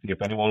interested to see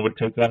if anyone would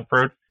take that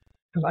approach,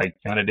 because I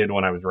kind of did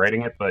when I was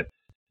writing it, but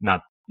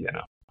not,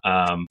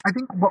 I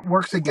think what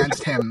works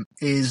against him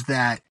is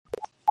that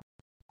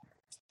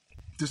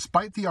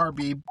despite the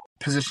RB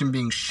position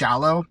being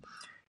shallow,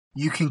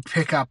 you can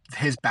pick up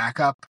his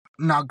backup.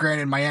 Now,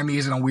 granted, Miami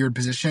is in a weird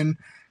position,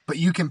 but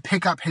you can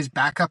pick up his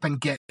backup and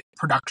get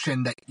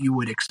production that you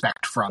would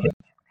expect from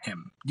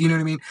him. Do you know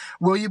what I mean?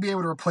 Will you be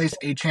able to replace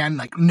Achane?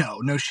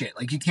 No shit.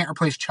 You can't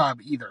replace Chubb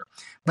either.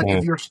 But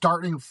if you're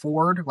starting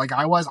Ford, like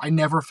I was, I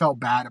never felt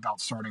bad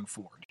about starting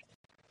Ford.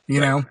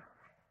 You know?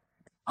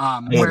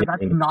 Where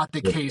that's not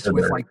the case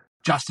with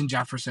Justin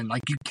Jefferson.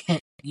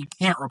 You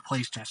can't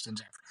replace Justin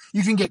Jefferson.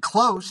 You can get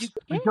close.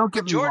 Don't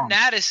get me wrong. Jordan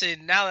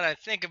Addison, now that I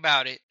think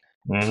about it,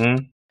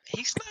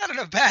 he's not in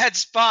a bad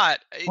spot.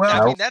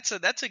 Well, I mean, that's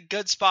a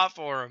good spot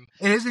for him.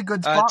 It is a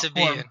good spot to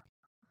be in.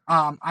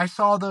 I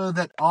saw though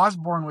that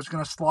Osborne was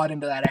going to slot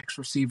into that X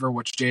receiver,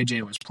 which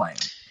JJ was playing.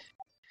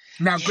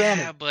 Now,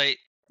 granted, but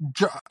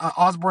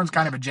Osborne's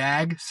kind of a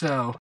jag,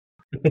 so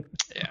I think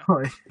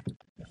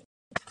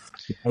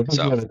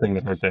the other thing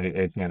that hurts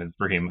Achane is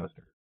Raheem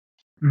Mostert.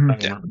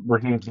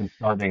 Raheem's been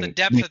starting. The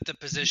depth at the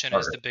position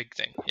is the big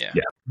thing. Yeah.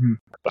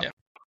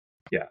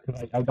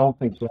 I don't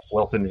think Jeff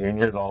Wilson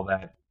Jr. is all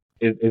that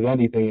is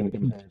anything in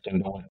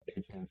comparison to what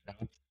Achane's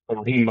done.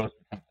 But Raheem Mostert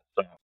has.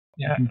 So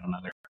I don't know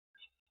there.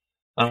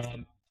 All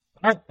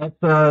right, that's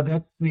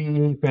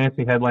the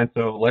fantasy headline.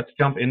 So let's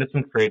jump into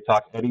some trade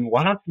talk. Eddie,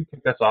 why don't you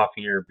kick us off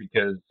here,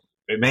 because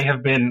it may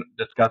have been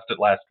discussed at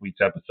last week's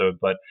episode,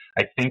 but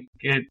I think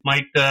it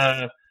might.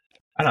 I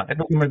think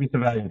there might be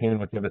some value in hearing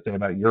what you have to say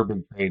about your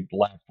big trade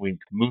last week,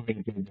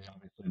 moving JJ.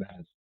 Obviously, that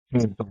has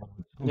changed a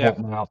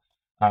lot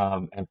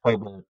now, and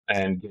Probert,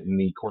 and getting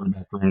the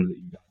quarterback room that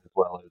you got, as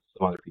well as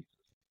some other pieces.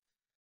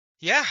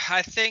 Yeah,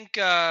 I think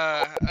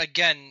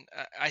again,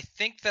 I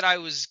think that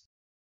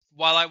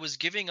while I was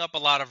giving up a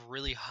lot of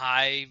really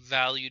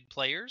high-valued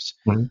players,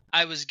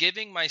 I was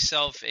giving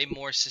myself a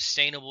more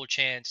sustainable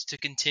chance to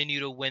continue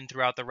to win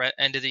throughout the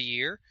end of the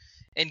year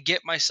and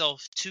get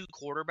myself 2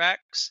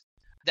 quarterbacks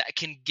that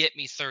can get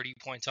me 30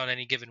 points on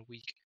any given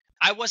week.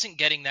 I wasn't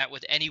getting that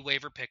with any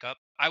waiver pickup.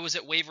 I was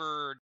at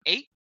waiver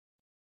 8.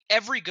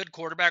 Every good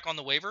quarterback on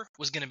the waiver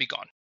was going to be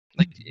gone.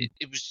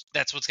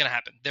 That's what's going to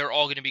happen. They're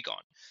all going to be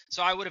gone.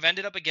 So I would have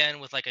ended up again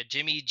with a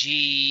Jimmy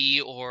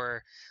G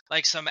or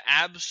some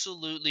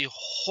absolutely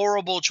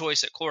horrible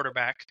choice at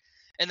quarterback.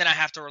 And then I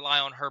have to rely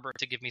on Herbert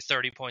to give me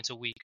 30 points a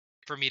week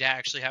for me to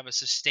actually have a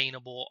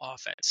sustainable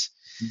offense.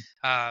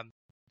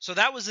 So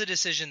that was the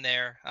decision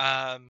there.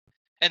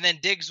 And then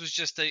Diggs was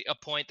just a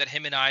point that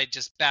him and I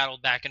just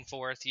battled back and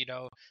forth.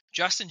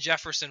 Justin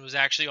Jefferson was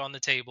actually on the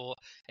table,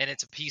 and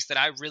it's a piece that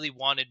I really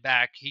wanted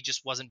back. He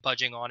just wasn't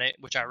budging on it,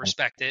 which I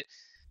respect it.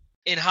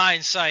 In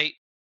hindsight,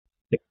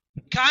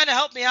 kind of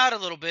helped me out a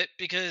little bit,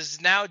 because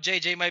now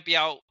JJ might be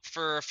out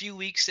for a few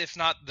weeks, if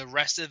not the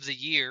rest of the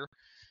year.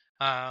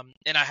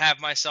 And I have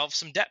myself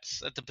some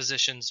depth at the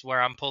positions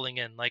where I'm pulling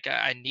in. Like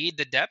I need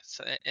the depth.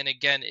 And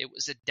again, it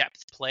was a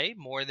depth play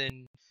more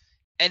than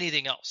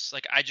anything else.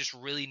 Like I just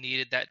really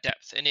needed that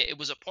depth. And it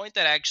was a point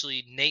that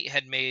actually Nate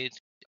had made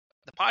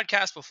the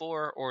podcast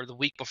before or the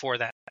week before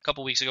that, a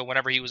couple weeks ago,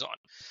 whenever he was on,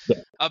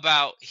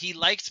 about he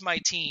liked my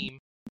team,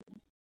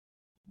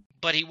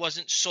 but he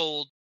wasn't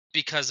sold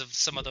because of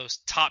some of those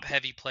top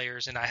heavy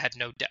players and I had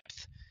no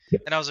depth.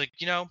 And I was like,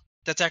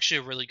 that's actually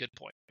a really good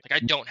point.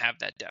 Like I don't have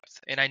that depth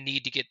and I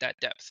need to get that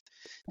depth.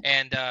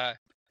 And I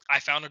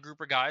found a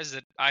group of guys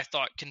that I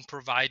thought can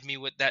provide me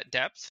with that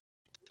depth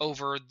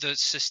over the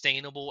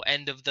sustainable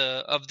end of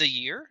the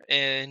year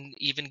and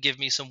even give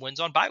me some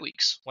wins on bye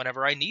weeks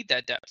whenever I need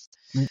that depth.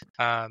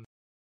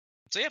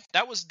 So yeah,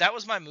 that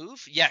was my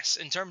move. Yes,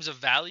 in terms of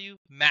value,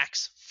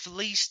 Max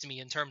fleeced me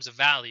in terms of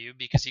value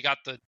because he got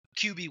the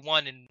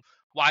QB1 and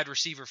wide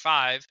receiver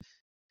 5.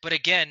 But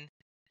again,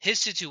 his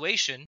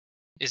situation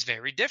is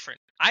very different.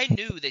 I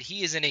knew that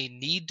he is in a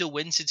need to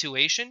win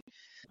situation.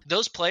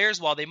 Those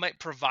players, while they might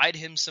provide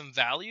him some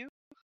value,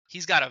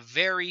 he's got a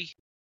very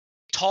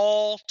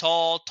tall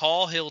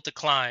hill to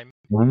climb.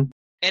 Mm-hmm.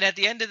 And at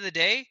the end of the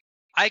day,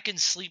 I can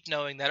sleep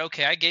knowing that,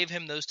 okay, I gave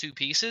him those 2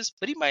 pieces,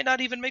 but he might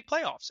not even make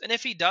playoffs. And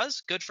if he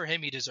does, good for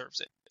him. He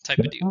deserves it type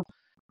of deal.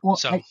 Well,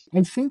 So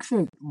I think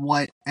that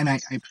I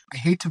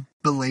hate to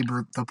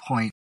belabor the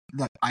point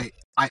that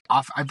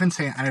I've been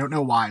saying, and I don't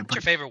know why, what's but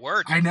your favorite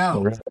word? I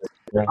know.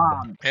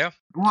 Yeah.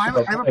 Well,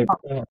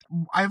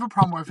 I have a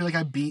problem where I feel like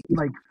I beat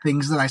like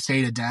things that I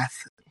say to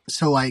death.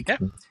 So like, Yeah.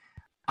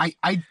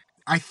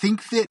 I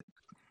think that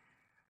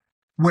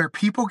where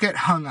people get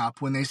hung up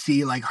when they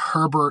see like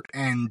Herbert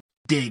and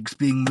Diggs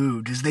being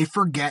moved is they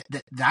forget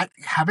that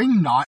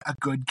having not a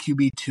good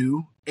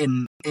QB2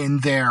 in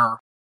their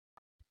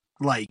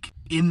like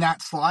in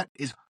that slot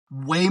is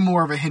way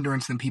more of a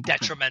hindrance than people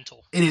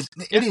detrimental. think.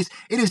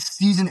 It is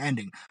season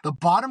ending. The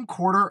bottom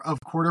quarter of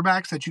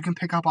quarterbacks that you can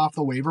pick up off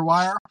the waiver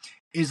wire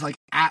is like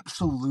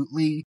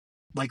absolutely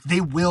like they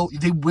will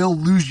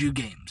lose you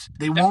games.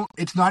 They won't.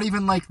 It's not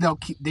even like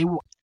they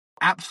will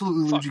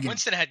absolutely lose you games.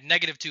 Winston had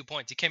 -2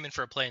 points. He came in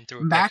for a play and threw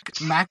a pick.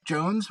 Mac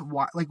Jones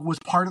was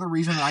part of the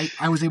reason that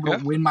I was able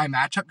to win my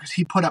matchup because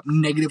he put up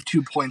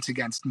 -2 points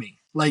against me.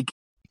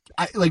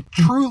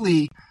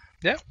 Truly.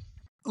 Yeah.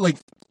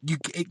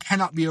 It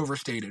cannot be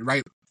overstated,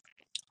 right?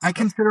 I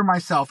consider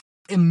myself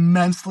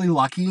immensely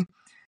lucky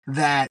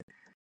that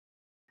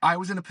I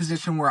was in a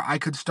position where I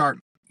could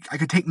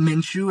take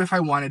Minshew if I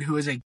wanted, who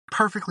is a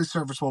perfectly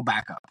serviceable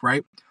backup,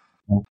 right?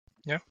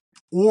 Yeah.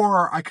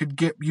 Or I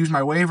could use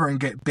my waiver and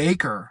get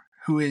Baker,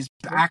 who has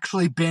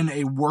actually been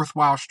a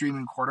worthwhile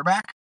streaming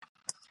quarterback.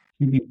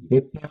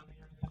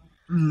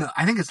 No,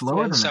 I think it's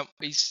lower than that.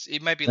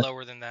 It might be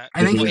lower than that.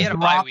 I think he had a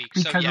bye week,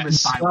 so because of yes.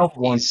 his bye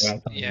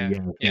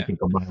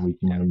week.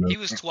 He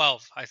was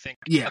 12, I think,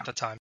 at the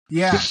time.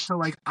 Yeah, so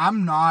like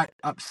I'm not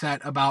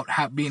upset about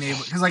being able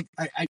because like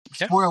I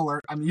spoiler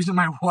alert, I'm using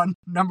my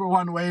number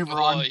one waiver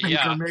on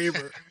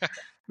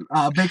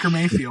Baker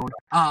Mayfield.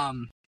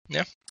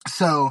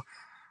 So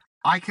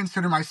I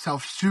consider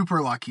myself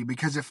super lucky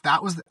because if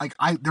that was like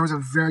there was a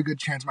very good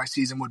chance my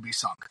season would be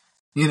sunk.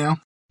 You know.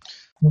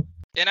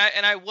 And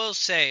I will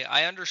say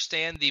I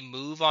understand the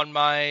move on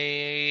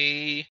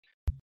my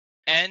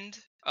end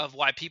of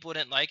why people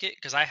didn't like it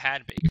because I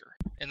had Baker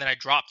and then I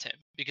dropped him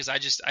because I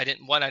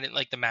didn't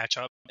like the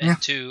matchup, and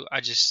 2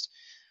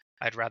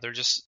 I'd rather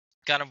just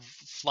kind of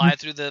fly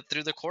through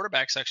the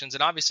quarterback sections,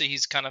 and obviously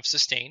he's kind of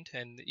sustained,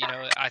 and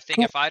I think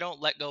if I don't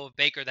let go of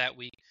Baker that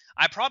week,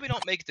 I probably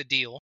don't make the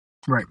deal.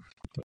 Right.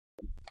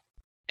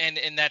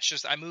 And that's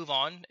just I move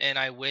on and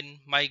I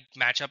win my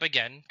matchup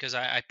again because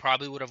I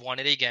probably would have won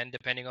it again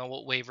depending on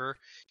what waiver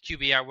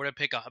QB I would have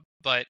picked up.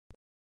 But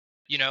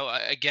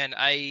again,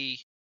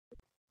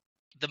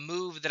 the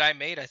move that I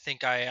made, I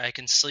think I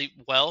can sleep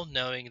well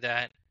knowing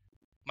that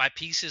my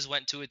pieces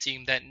went to a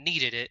team that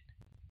needed it.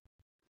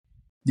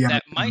 Yeah,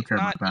 that might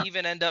not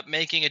even end up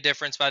making a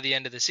difference by the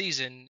end of the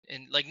season.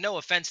 And like, no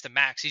offense to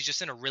Max, he's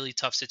just in a really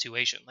tough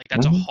situation. Like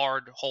that's a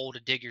hard hole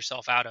to dig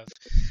yourself out of.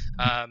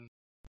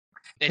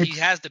 And he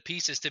has the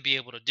pieces to be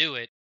able to do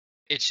it.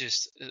 It's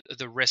just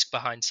the risk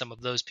behind some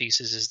of those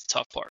pieces is the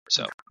tough part.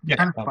 So it's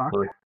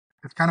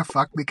kind of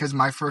fucked because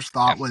my first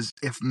thought was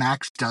if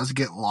Max does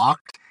get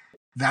locked,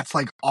 that's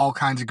like all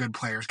kinds of good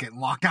players getting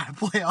locked out of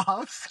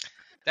playoffs.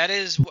 That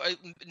is,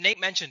 Nate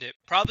mentioned it,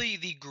 probably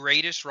the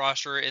greatest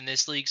roster in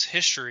this league's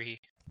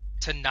history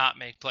to not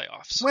make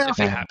playoffs if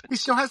it happens. He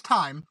still has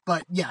time,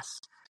 but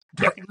yes.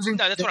 No,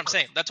 that's what I'm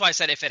saying. That's why I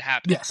said if it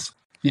happens.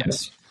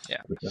 Yes.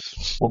 Yeah.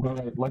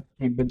 Well, let's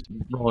keep it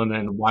rolling,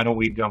 and why don't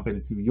we jump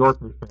into your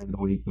first play of the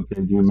week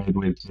because you made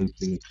with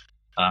Casey.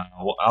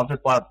 I'll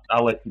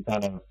let you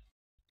kind of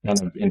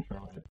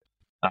intro it.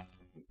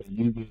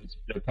 You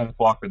did Kenneth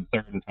Walker the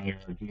third entire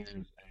years,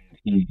 and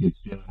he gets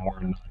Jalen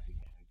Warren.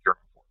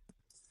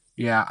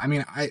 Yeah, I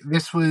mean,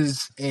 this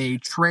was a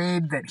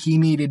trade that he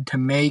needed to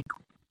make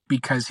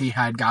because he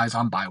had guys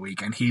on bye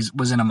week, and he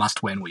was in a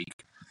must-win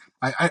week.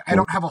 I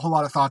don't have a whole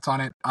lot of thoughts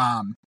on it.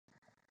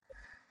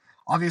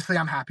 Obviously,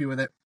 I'm happy with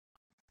it.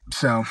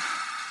 So,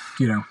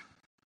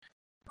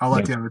 I'll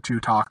let the other two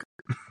talk.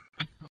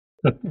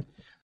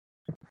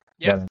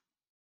 Yeah.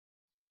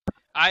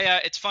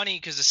 It's funny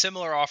because a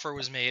similar offer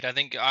was made. I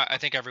think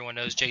everyone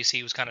knows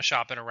JC was kind of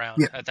shopping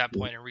around at that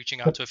point and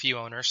reaching out to a few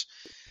owners.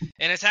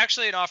 And it's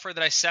actually an offer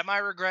that I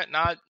semi-regret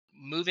not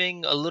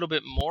moving a little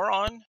bit more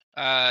on.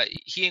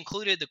 He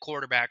included the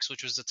quarterbacks,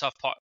 which was the tough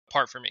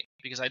part for me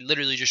because I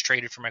literally just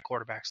traded for my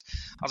quarterbacks.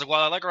 I was like,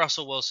 well, I like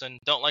Russell Wilson,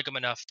 don't like him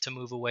enough to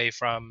move away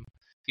from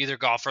either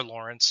Goff or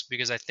Lawrence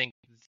because I think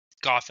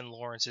Goff and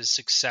Lawrence's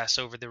success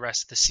over the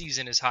rest of the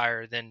season is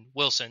higher than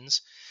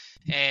Wilson's.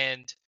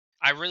 And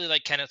I really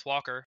like Kenneth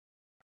Walker,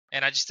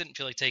 and I just didn't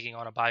feel like taking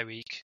on a bye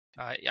week.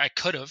 I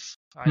could have.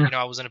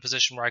 I was in a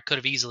position where I could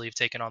have easily have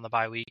taken on the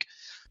bye week.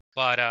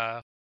 But,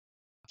 I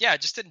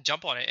just didn't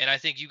jump on it. And I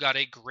think you got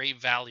a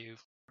great value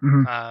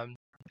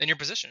in your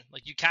position.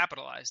 Like, you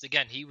capitalized.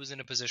 Again, he was in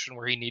a position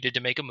where he needed to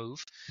make a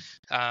move,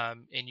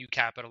 and you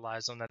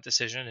capitalized on that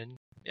decision. And,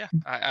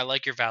 I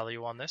like your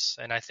value on this.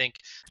 And I think,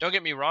 don't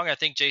get me wrong, I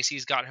think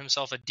JC's got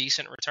himself a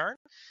decent return.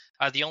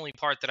 The only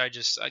part that I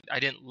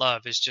didn't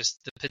love is just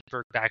the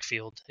Pittsburgh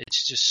backfield.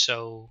 It's just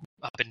so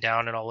up and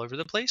down and all over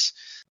the place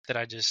that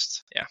I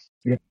just,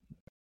 I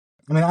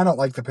mean, I don't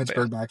like the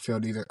Pittsburgh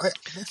backfield either.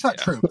 It's not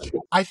true.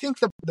 I think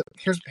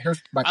here's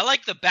I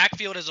like the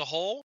backfield as a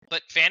whole,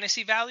 but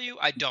fantasy value,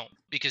 I don't,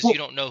 because you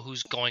don't know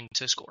who's going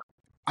to score.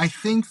 I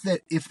think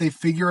that if they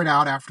figure it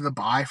out after the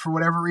bye for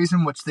whatever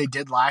reason, which they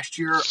did last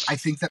year, I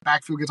think that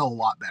backfield gets a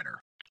lot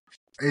better.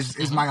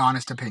 Is my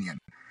honest opinion.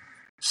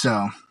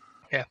 So.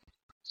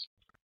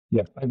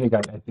 Yeah, I think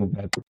that's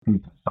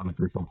on the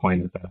crucial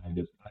point is that I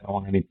don't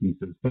want any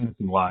pieces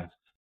fantasy-wise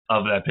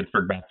of that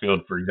Pittsburgh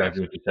backfield for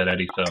exactly what you said,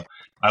 Eddie. So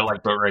I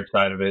like Boatright's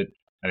side of it.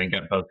 I think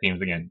at both teams,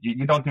 again,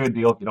 you don't do a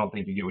deal if you don't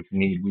think you get what you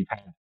need. We've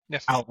had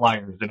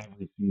outliers in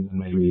every season,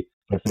 maybe,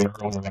 especially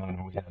early on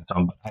when we had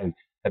some. But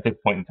at this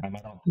point in time,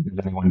 I don't think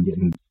there's anyone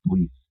getting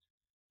fleeced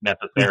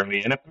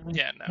necessarily. And if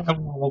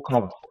we'll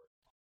call it for it.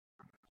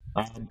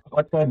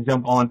 Let's go ahead and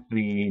jump on to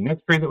the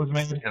next trade that was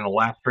made and the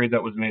last trade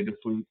that was made this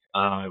week.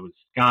 It was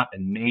Scott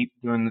and Nate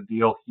doing the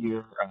deal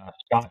here.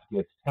 Scott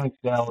gets Tank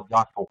Dell,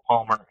 Joshua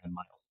Palmer, and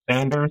Miles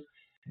Sanders.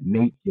 And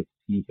Nate gets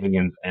T.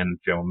 Higgins and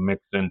Joe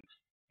Mixon.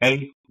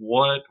 Eddie,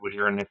 what was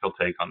your initial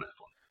take on this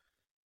one?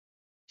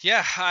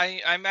 Yeah,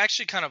 I'm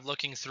actually kind of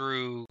looking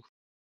through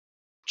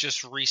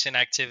just recent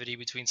activity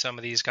between some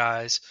of these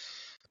guys.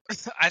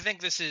 I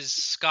think this is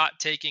Scott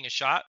taking a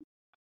shot.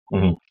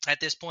 At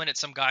this point, it's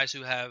some guys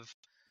who have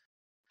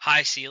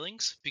high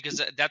ceilings,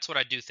 because that's what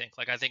I do think.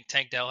 Like, I think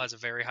Tank Dell has a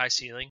very high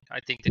ceiling. I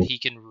think that he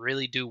can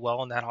really do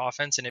well in that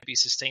offense and it be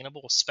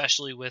sustainable,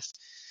 especially with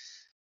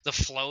the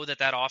flow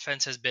that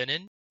offense has been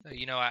in.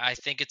 I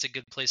think it's a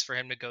good place for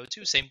him to go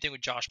to. Same thing with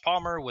Josh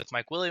Palmer, with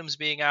Mike Williams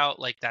being out.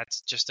 Like,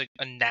 that's just a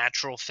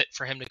natural fit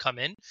for him to come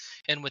in.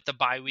 And with the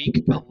bye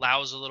week,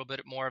 allows a little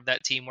bit more of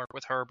that teamwork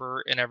with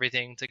Herbert and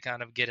everything to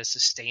kind of get a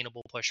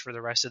sustainable push for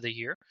the rest of the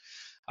year.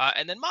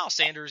 And then Miles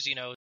Sanders,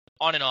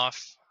 on and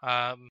off.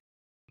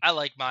 I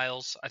like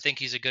Miles. I think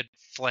he's a good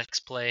flex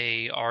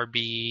play,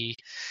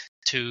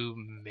 RB2,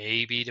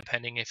 maybe,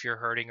 depending if you're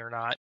hurting or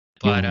not.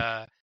 But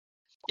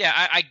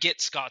I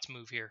get Scott's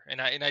move here, and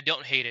I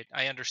don't hate it.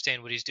 I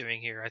understand what he's doing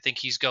here. I think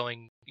he's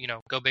going,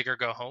 go big or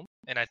go home,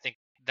 and I think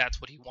that's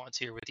what he wants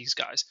here with these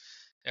guys.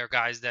 They're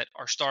guys that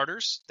are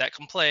starters, that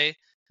can play,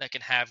 that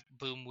can have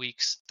boom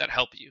weeks that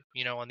help you.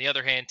 On the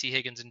other hand, T.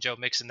 Higgins and Joe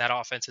Mixon, that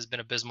offense has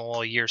been abysmal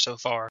all year so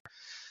far.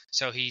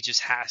 So he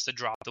just has to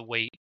drop the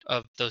weight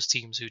of those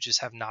teams who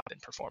just have not been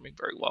performing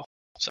very well.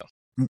 So,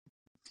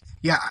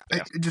 I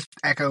just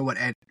echo what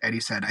Eddie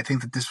said. I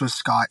think that this was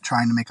Scott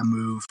trying to make a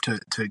move to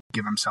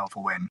give himself a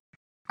win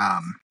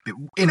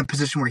in a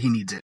position where he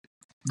needs it.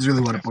 Is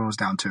really what it boils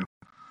down to.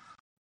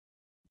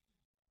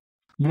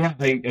 Yeah,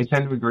 I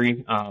tend to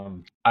agree.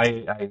 I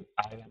am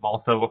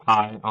also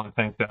high on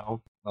Tank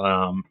Dell,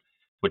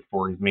 which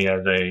worries me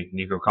as a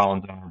Nico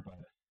Collins owner. But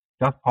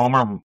Josh Palmer,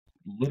 I'm a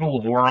little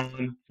lower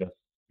on just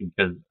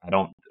because I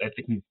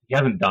think he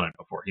hasn't done it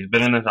before. He's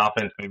been in this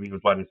offense, maybe he was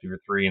wide receiver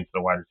 3 instead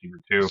of wide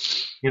receiver 2.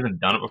 He hasn't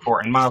done it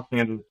before. And Miles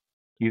Sanders,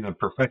 he's a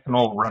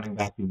professional running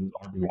back. He's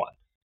RB1.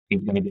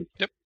 He's going to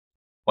get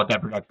what that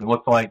production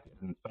looks like,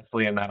 and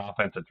especially in that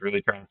offense that's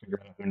really trying to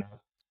figure out who knows.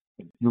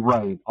 But you're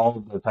right. All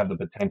of those have the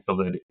potential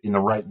that in the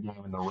right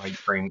game, in the right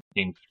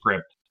game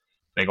script,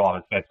 they go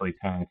off, especially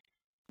Tank.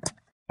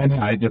 And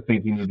I just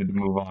think he needed to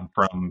move on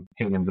from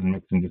Higgins and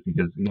Mixon just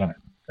because,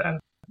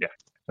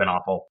 it's been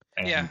awful.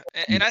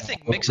 And I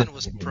think Mixon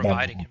was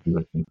providing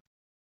him.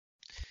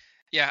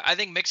 Yeah, I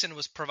think Mixon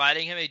was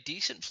providing him a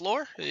decent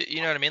floor.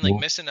 You know what I mean? Like,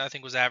 Mixon, I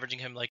think, was averaging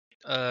him like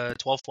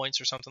 12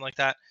 points or something like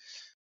that.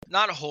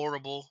 Not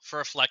horrible for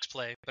a flex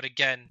play, but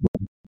again,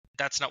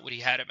 that's not what he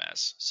had him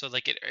as. So,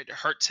 like, it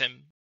hurts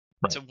him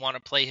to want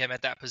to play him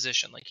at that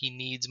position. Like, he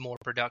needs more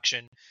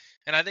production.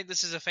 And I think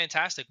this is a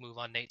fantastic move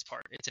on Nate's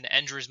part. It's an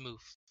Endra's move.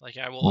 Like,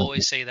 I will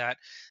always say that.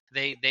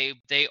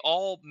 They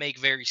all make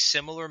very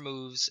similar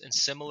moves in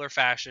similar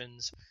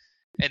fashions.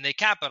 and they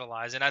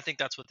capitalize. And I think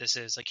that's what this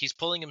is. Like, he's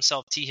pulling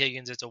himself T.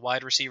 Higgins. It's a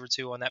wide receiver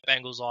too on that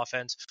Bengals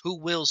offense who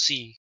will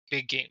see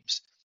big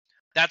games.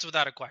 That's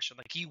without a question.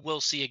 Like, he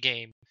will see a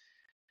game,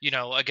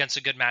 against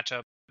a good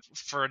matchup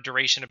for a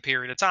duration, a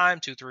period of time,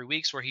 2-3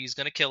 weeks, where he's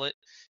going to kill it,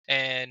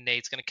 and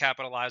Nate's going to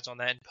capitalize on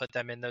that and put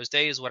them in those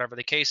days, whatever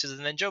the case is.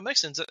 And then Joe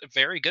Mixon's a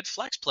very good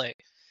flex play.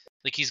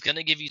 Like, he's going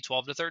to give you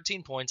 12 to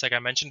 13 points, like I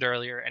mentioned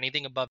earlier.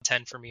 Anything above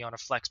 10 for me on a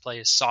flex play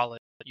is solid.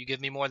 You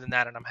give me more than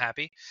that, and I'm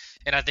happy.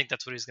 And I think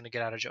that's what he's going to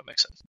get out of Joe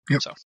Mixon.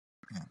 Yep. So,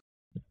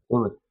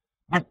 All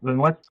right, then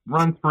let's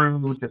run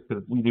through, just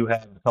because we do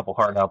have a couple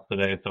hard outs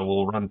today, so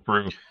we'll run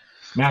through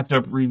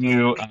matchup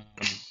review.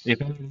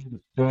 If anything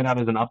stood out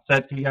as an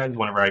upset to you guys,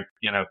 whenever if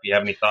you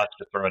have any thoughts,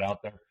 just throw it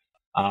out there.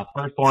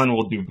 First one,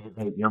 we'll do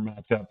your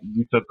matchup.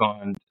 You took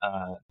on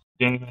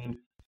Damon.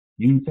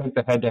 You take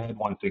the head-to-head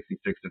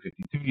 166 to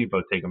 52. You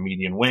both take a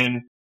median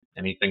win.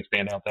 Anything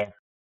stand out there?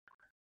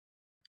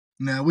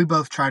 No, we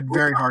both tried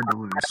very hard to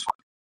lose.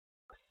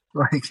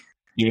 Like,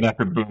 Even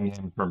after booing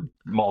him from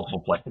multiple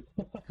plays.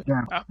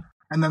 yeah.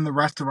 And then the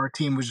rest of our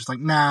team was just like,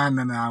 nah.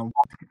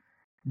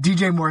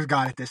 DJ Moore's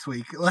got it this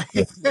week. Like,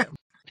 That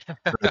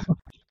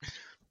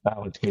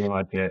was pretty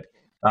much it.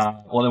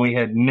 Well, then we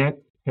had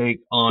Nick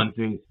take on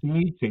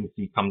JC.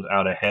 JC comes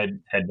out ahead,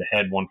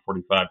 head-to-head,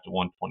 145 to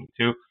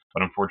 122.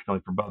 But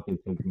unfortunately for both, they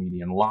take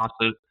median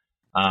losses.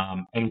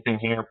 Anything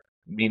here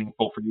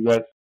meaningful for you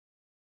guys?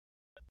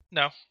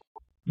 no.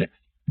 Yeah.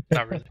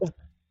 Not really.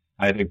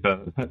 I think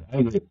so. I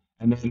agree.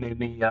 And then in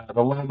the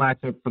low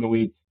matchup for the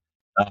week,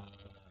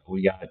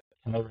 we got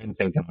Kyron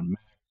taking on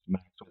Max.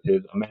 Max with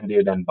his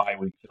amended and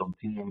bye-week filled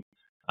team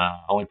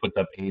only puts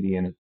up 80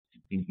 and is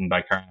beaten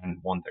by Kyron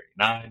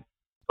 139.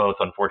 Both,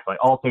 unfortunately,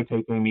 also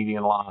taking a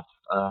median loss.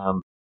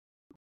 Bottom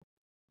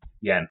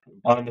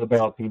of the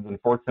barrel teams,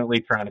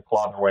 unfortunately, trying to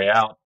claw their way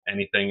out.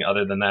 Anything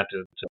other than that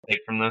to take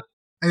from this?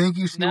 I think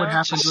you see what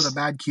happens with a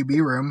bad QB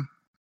room.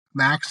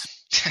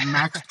 Max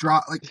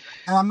draw, like,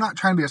 and I'm not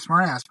trying to be a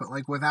smartass, but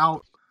like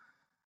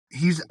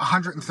he's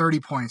 130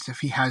 points if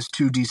he has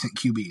two decent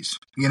QBs,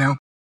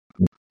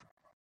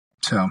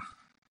 So, I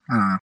don't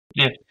know.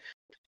 Yeah.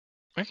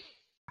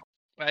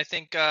 I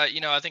think,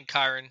 I think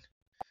Kyron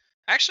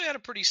actually had a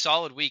pretty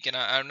solid week, and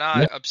I'm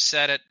not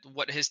upset at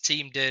what his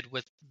team did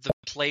with the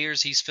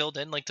players he's filled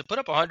in. Like, to put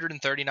up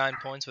 139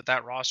 points with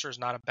that roster is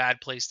not a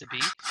bad place to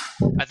be.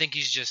 I think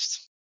there's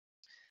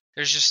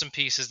just some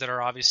pieces that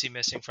are obviously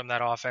missing from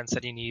that offense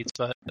that he needs,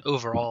 but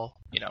overall,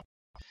 yeah.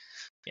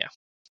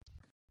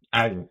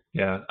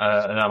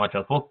 Not much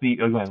else. We'll see.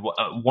 Again,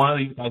 one of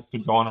you guys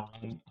could go on a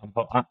run.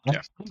 I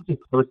think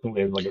just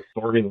personally, as like a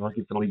story in the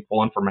rookie for the league,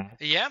 pulling for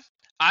Max. Yeah.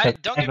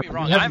 Don't get me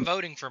wrong. I'm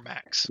voting for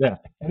Max. Yeah,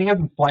 and he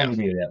hasn't slighted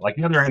me yet. Like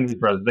the other Henry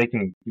brothers, they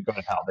can go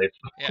to hell.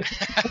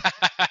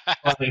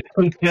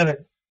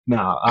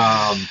 No,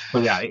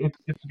 but yeah,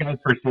 it's guys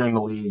for sure in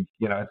the league.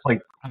 It's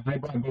like I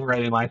brought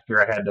Boatright in last year.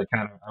 I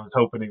was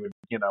hoping he would,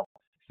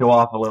 show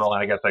off a little.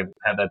 And I guess I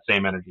had that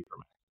same energy for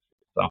Max.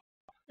 So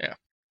yeah.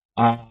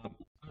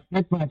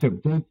 Next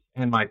matchup, Jake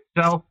and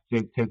myself.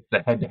 Jake takes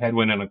the head-to-head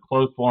win in a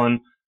close one,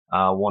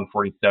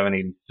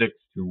 147.86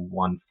 to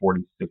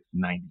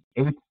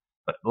 146.98.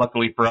 But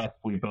luckily for us,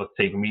 we both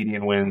take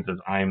median wins as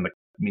I am the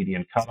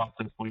median cutoff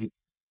this week.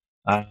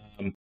 Other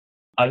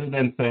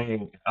than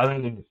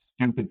the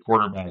stupid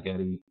quarterback,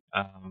 Eddie,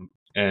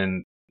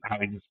 and how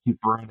he just keeps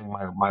ruining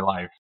my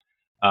life.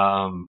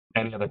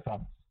 Any other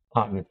thoughts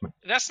on this match?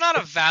 That's not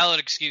a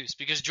valid excuse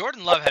because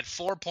Jordan Love had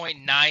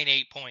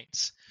 4.98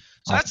 points.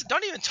 So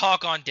don't even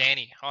talk on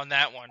Danny on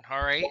that one,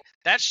 all right?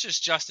 That's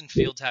just Justin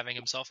Fields having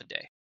himself a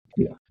day.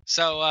 Yeah.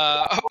 So,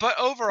 but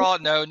overall,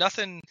 no,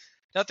 nothing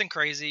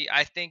crazy.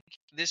 I think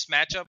this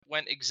matchup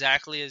went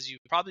exactly as you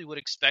probably would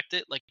expect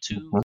it, like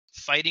two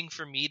fighting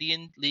for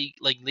median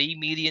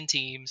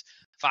teams,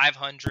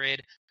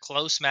 500,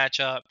 close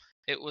matchup.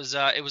 It was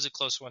a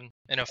close one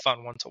and a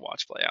fun one to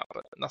watch play out,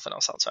 but nothing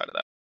else outside of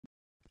that.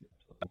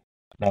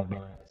 That's all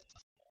right.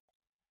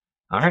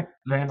 All right,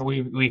 then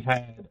we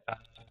had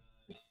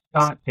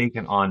Scott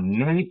taking on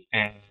Nate,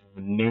 and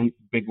Nate,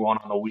 big one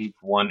on the week,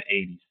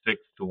 186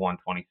 to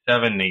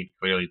 127. Nate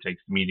clearly takes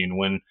the median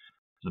win.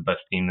 The best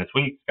team this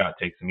week. Scott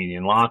takes a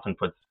median loss and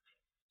puts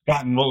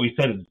Scott in what we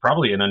said is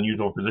probably an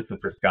unusual position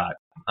for Scott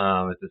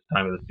at this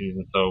time of the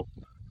season. So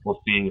we'll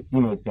see if he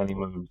makes any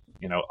moves,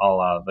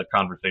 all the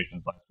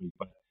conversations last week.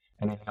 But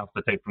anything else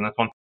to take from this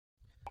one?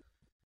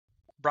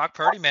 Brock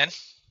Purdy, man.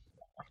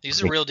 He's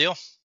the real deal.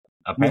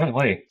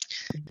 Apparently.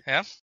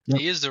 Yeah,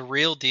 he is the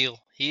real deal.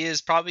 He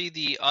is probably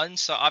the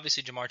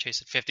obviously Jamar Chase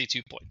had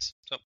 52 points.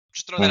 So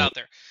just throw that out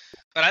there.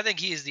 But I think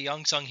he is the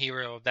unsung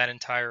hero of that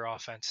entire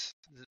offense.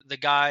 The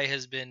guy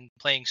has been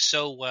playing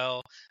so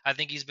well. I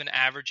think he's been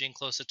averaging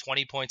close to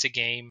 20 points a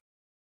game.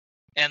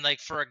 And like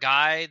for a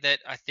guy that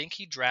I think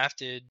he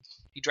drafted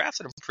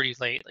him pretty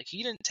late. Like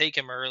he didn't take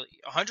him early.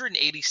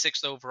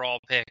 186th overall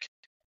pick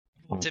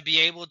to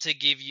be able to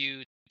give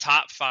you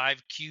top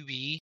 5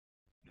 QB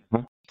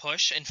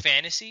push in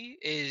fantasy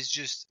is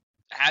just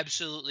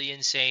absolutely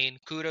insane.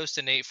 Kudos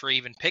to Nate for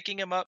even picking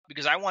him up,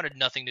 because I wanted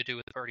nothing to do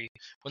with Purdy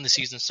when the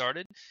season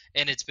started,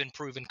 and it's been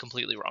proven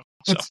completely wrong.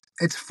 So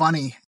it's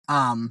funny,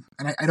 and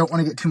I don't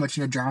want to get too much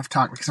into draft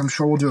talk because I'm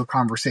sure we'll do a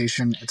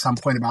conversation at some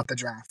point about the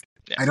draft.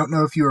 Yeah. I don't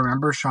know if you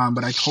remember, Sean,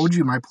 but I told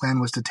you my plan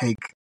was to take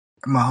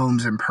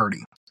Mahomes and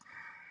Purdy.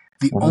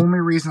 The only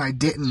reason I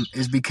didn't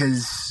is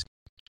because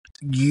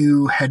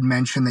you had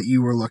mentioned that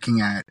you were looking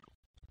at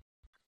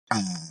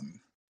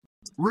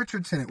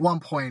Richardson at one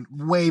point,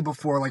 way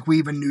before like we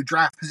even knew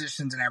draft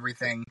positions and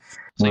everything.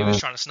 So he was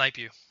trying to snipe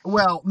you.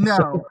 Well,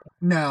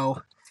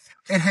 no.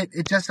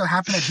 It just so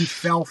happened that he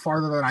fell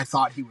farther than I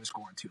thought he was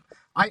going to.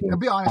 I'll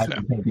be honest with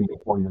you. I didn't take him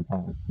before your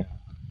turn. Yeah.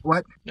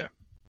 What? Yeah.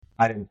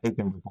 I didn't take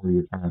him before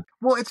your turn.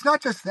 Well, it's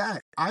not just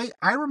that. I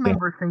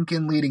remember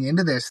thinking leading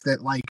into this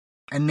that like,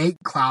 and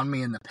Nate clowned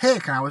me in the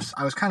pick, and I was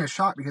kind of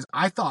shocked because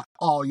I thought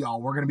all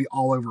y'all were going to be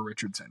all over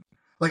Richardson.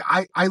 Like,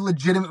 I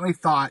legitimately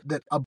thought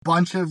that a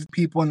bunch of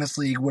people in this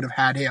league would have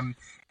had him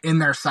in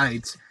their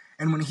sights.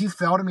 And when he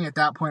fell to me at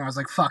that point, I was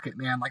like, fuck it,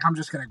 man. Like, I'm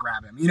just going to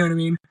grab him. You know what I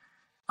mean?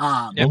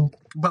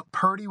 But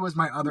Purdy was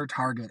my other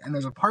target. And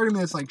there's a part of me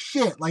that's like,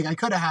 shit, like, I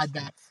could have had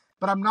that.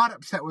 But I'm not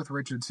upset with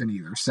Richardson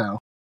either. So,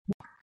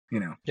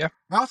 you know. Yeah.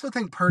 I also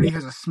think Purdy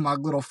has a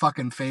smug little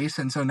fucking face.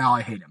 And so now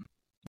I hate him.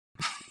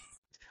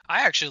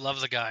 I actually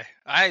love the guy.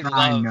 I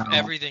love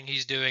everything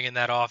he's doing in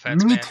that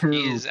offense, Me man. too.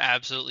 He is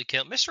absolutely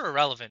killing. Mr.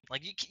 Irrelevant.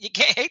 Like, you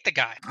can't hate the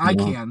guy. I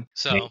can.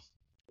 So.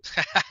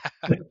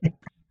 But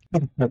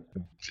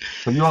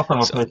you also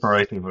have a place for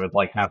racing with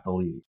like half the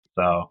league.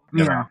 So,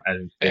 you know, I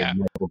just said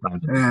multiple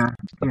times.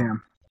 Yeah.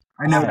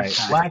 I know. All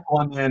right. Last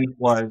one then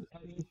was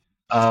Eddie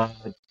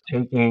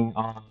taking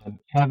on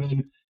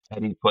Kevin.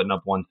 Eddie putting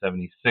up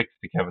 176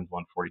 to Kevin's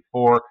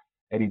 144.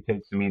 Eddie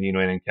takes the median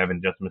win, and Kevin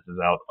just misses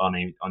out on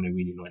a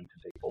median win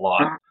to take the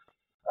loss.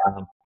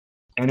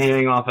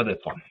 Anything off of this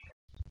one?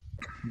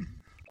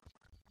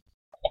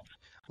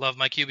 Love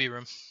my QB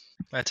room.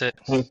 That's it.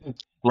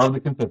 Love the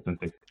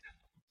consistency.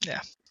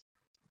 Yeah.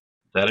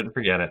 Set it and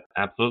forget it.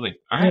 Absolutely.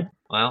 All right.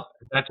 Well,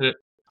 that's it.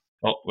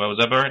 Oh, what was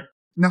that, Barry?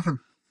 Nothing.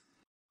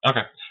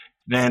 Okay.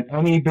 Then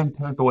any big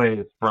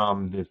takeaways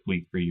from this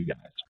week for you guys?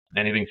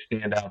 Anything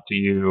stand out to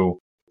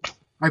you?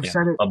 I've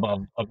said it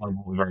above what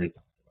we've already talked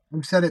about.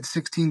 I've said it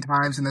 16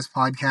 times in this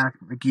podcast.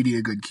 Like, you need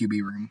a good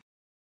QB room.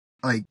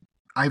 Like,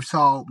 I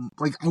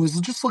was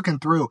just looking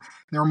through.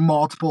 There are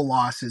multiple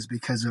losses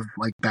because of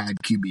like bad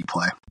QB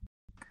play.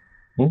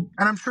 And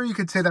I'm sure you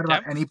could say that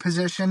about any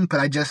position, but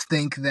I just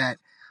think that,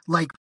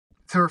 like,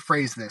 to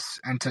rephrase this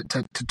and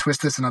to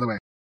twist this another way,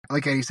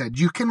 like Eddie said,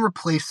 you can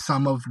replace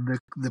some of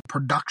the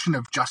production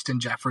of Justin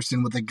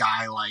Jefferson with a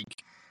guy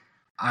like,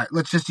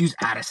 let's just use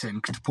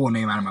Addison to pull a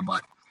name out of my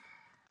butt.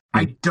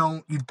 You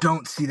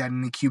don't see that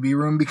in the QB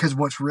room, because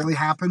what's really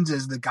happens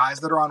is the guys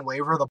that are on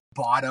waiver are the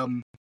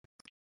bottom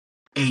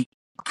 8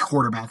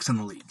 quarterbacks in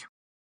the league.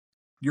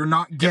 You're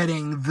not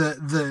getting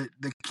the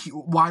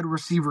wide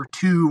receiver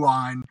 2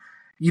 on,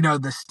 you know,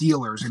 the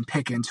Steelers and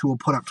Pickens, who will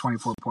put up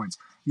 24 points.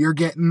 You're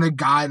getting the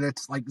guy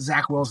that's like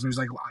Zach Wilson, who's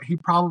like, well, he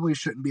probably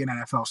shouldn't be an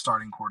NFL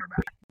starting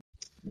quarterback.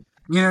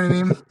 You know what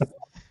I mean?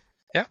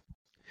 Yeah.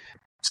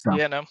 So.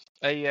 Yeah, no,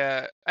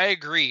 I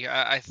agree.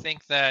 I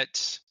think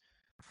that,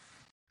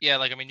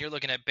 like, I mean, you're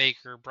looking at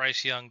Baker,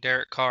 Bryce Young,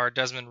 Derek Carr,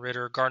 Desmond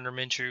Ridder, Gardner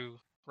Minshew,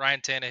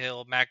 Ryan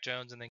Tannehill, Mac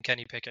Jones, and then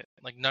Kenny Pickett.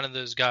 Like, none of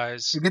those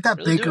guys. You get that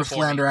really Baker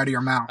slander out of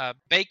your mouth.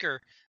 Baker.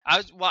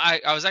 I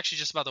was actually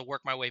just about to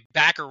work my way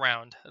back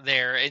around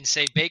there and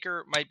say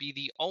Baker might be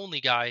the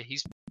only guy.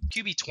 He's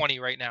QB 20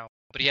 right now,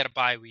 but he had a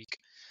bye week,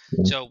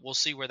 so we'll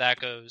see where that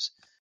goes.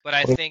 But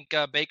I think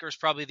Baker's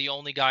probably the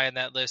only guy in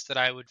that list that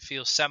I would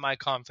feel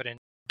semi-confident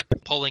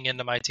pulling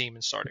into my team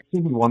and starting.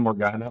 There's one more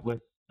guy on that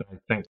list that I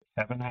think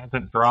Kevin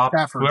hasn't dropped.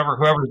 Stafford.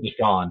 Whoever's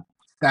Deshaun.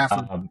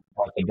 Stafford.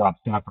 They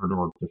dropped Stafford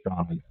or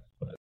Deshaun, I guess.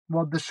 But,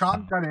 well,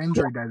 Deshaun's got an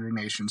injury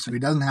designation, so he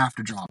doesn't have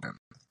to drop him.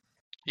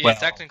 Yeah,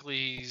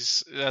 technically,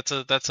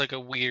 that's like a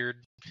weird.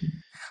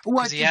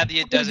 Because he had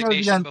the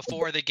designation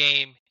before the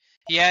game.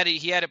 He had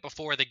it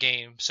before the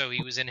game, so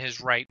he was in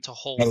his right to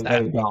hold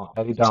that.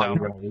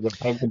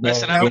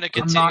 Listen, I'm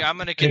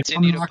going to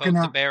continue to poke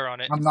the bear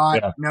on it. I'm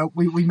not. Yeah. No,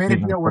 we made a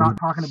deal. We're not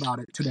talking about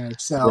it today.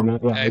 So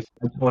I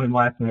told him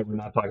last night we're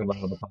not talking about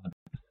it on the pod.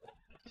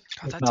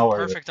 That's a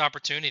perfect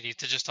opportunity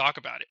to just talk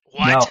about it.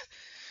 What?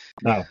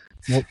 No.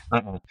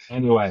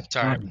 Anyway,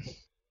 sorry.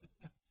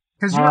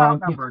 Because you're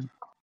outnumbered.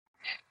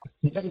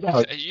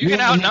 You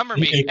can outnumber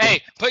me.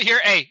 Hey, but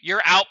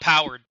you're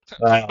outpowered,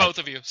 both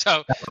of you.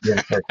 So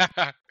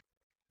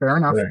fair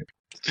enough. All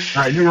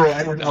right, you're right.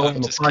 I don't know what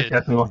the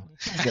podcast.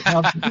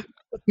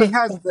 He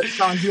has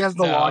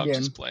the login. I'm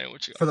just playing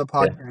with you for the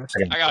podcast.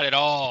 Yeah, I got it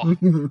all.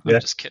 I'm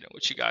just kidding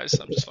with you guys.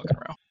 I'm just fucking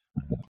around.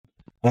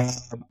 I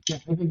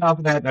think off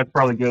of that's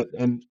probably good.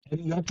 And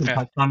you actually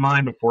touched on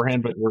mine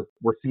beforehand, but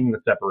we're seeing the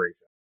separation.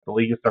 The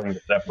league is starting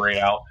to separate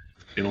out.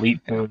 The elite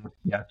teams,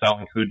 yes, I'll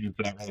include you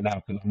for that right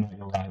now because I'm not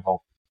your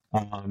rival.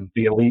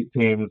 The elite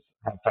teams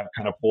have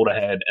kind of pulled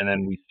ahead, and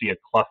then we see a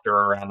cluster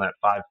around that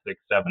 5, 6,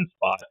 7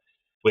 spot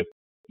with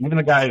even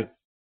the guys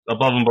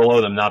above and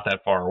below them, not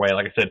that far away.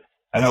 Like I said,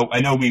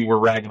 I know we were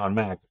ragging on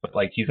Max, but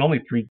like he's only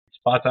 3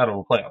 spots out of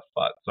a playoff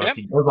spot. So if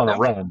he goes on a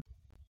run,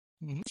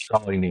 that's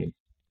all he needs.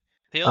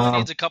 He only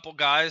needs a couple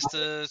guys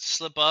to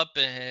slip up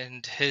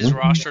and his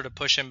roster to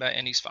push him back,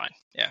 and he's fine.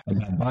 Yeah. A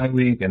bad bye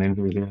week and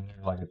injuries here and there.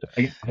 Like I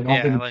said, I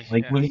don't think it's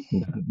likely.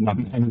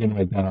 I'm going to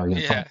make that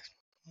argument. Yeah.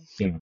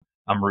 You know,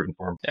 I'm rooting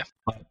for him. Yeah.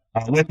 But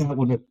with that,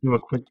 we'll just do a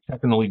quick check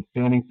in the league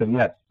standings. So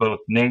yes, both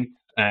Nate,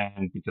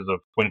 and because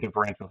of point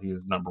differential, he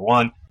is number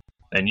 1.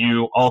 And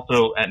you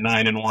also at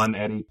 9-1,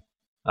 Eddie.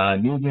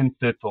 Nugent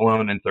sits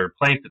alone in 3rd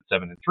place at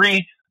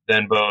 7-3.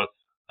 Then both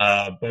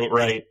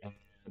Boatright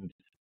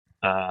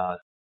and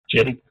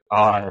Jake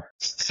are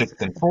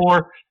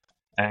 6-4,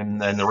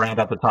 and then the round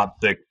out the top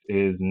 6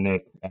 is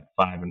Nick at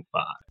 5-5.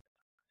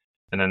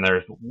 And then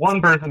there's one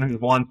person who's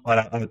 1 spot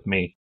out, and it's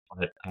me,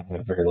 but I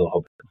have very little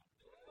hope.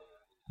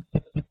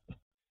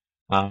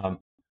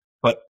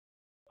 But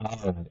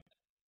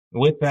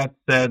with that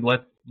said,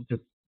 let's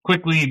just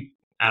quickly,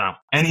 I don't know,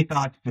 any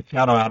thoughts to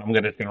shout them out? I'm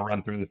just going to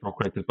run through this real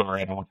quick because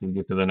I don't want you to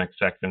get to the next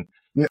section.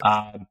 Yep.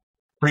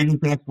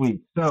 Preview next week.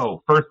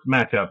 So first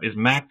matchup is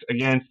Max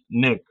against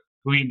Nick.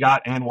 Who you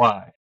got and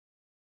why?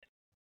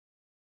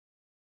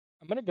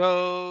 I'm gonna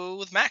go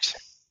with Max.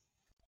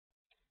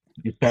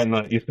 You starting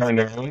early? You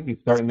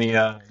starting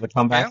the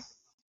comeback?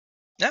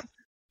 Yeah.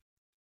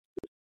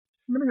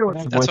 I'm gonna go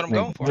with. That's what I'm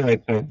going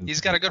for.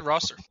 He's got a good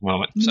roster.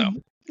 Moment. So.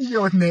 You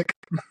go with Nick.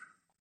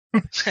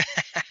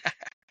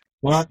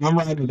 Well, I'm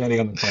riding with Eddie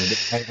on the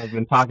plane. I've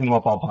been talking him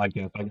up all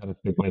podcast. I got to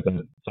stick with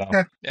it. So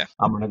yeah.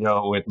 I'm going to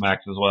go with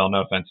Max as well.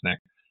 No offense, Nick.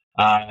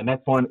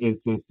 Next one is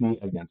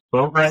JC against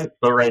Boatright.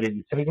 Boatright, are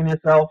you taking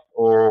yourself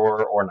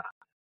or not?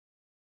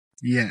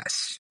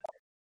 Yes.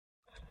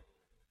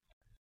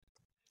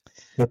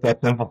 Just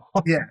that simple.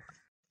 Yeah.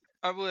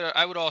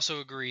 I would also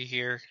agree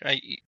here.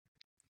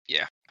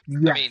 Yeah.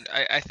 Yeah. I mean,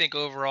 I think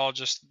overall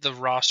just the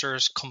roster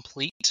is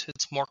complete.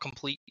 It's more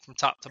complete from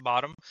top to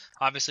bottom.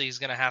 Obviously, he's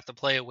going to have to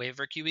play a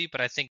waiver QB, but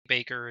I think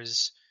Baker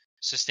is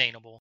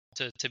sustainable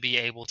to be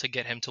able to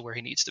get him to where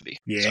he needs to be.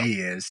 Yeah, so, he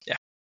is. Yeah.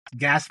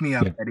 Gas me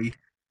up, Eddie.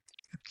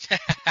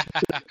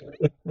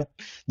 All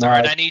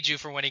right, I need you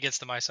for when he gets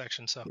to my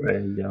section. So there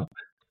you go.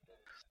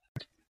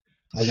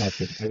 I got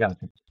you.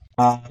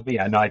 But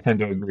yeah, no, I tend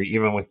to agree.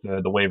 Even with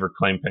the waiver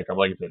claim pickup,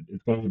 like I said,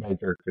 it's going to be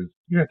Baker because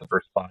you're at the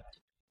first spot.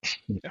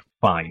 Yeah.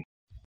 Fine.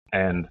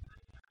 And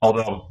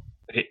although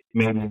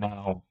maybe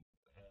now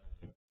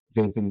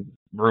Jason's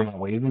room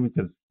out lazy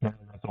because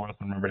Russell Wilson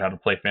remembered how to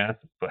play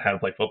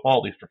football,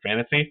 at least for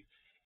fantasy.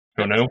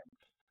 Who knew?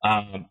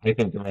 I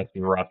think the rest of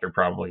your roster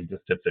probably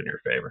just tips in your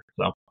favor.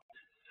 So, all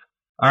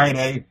right,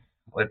 Eddie,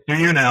 let's do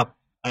you now.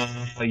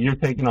 You're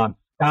taking on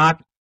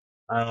Scott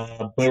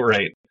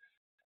Boatright.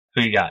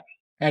 Who you got?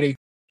 Eddie.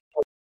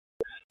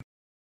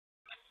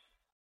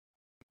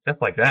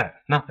 Just like that.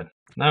 Nothing.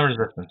 No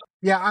resistance.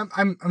 Yeah,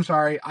 I'm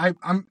sorry.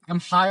 I'm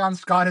high on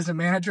Scott as a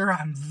manager.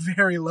 I'm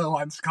very low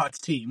on Scott's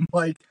team.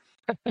 Like,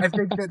 I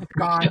think that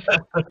Scott,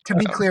 to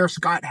be clear,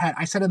 Scott had,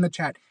 I said in the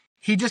chat,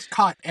 he just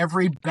caught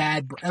every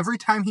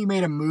time he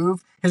made a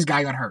move, his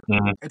guy got hurt.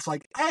 Mm-hmm. It's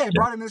like, hey, I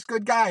brought in this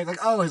good guy. Like,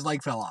 oh, his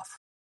leg fell off.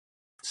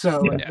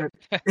 So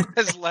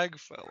his leg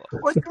fell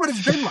off. What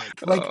it's been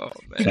like? Like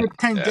he gets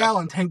Tank Dell,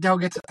 and Tank Dell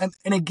gets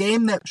in a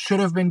game that should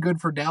have been good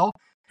for Dell.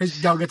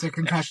 Dell gets a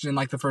concussion in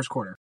like the first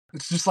quarter.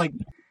 It's just like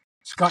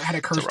Scott had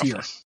a cursed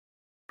year.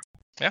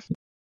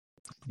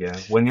 Yeah.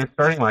 When you're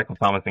starting Michael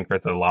Thomas and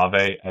Chris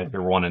Olave as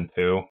your 1 and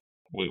 2,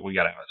 we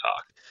got to have a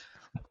talk.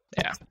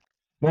 Yeah.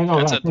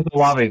 No, Chris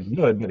Olave is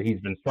good, but he's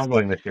been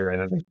struggling this year,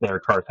 and I think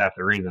Derek Carr's half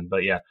the reason.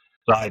 But yeah,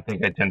 so I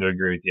think I tend to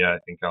agree with you. I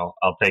think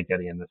I'll take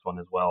Eddie in this one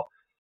as well.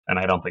 And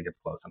I don't think it's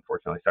close,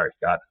 unfortunately. Sorry,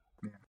 Scott.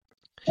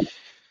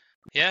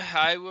 Yeah,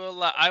 I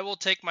will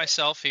take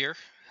myself here.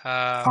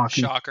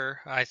 Shocker.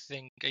 I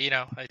think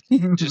I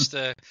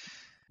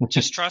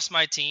just trust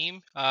my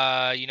team.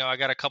 I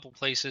got a couple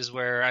places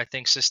where I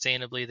think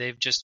sustainably they've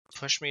just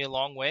pushed me a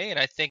long way, and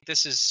I think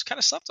this is kind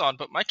of slept on.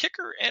 But my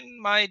kicker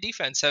and my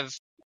defense have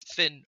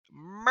been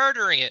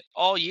murdering it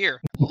all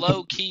year,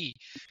 low key.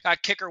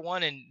 Got kicker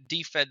 1 and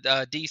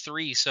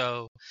D3.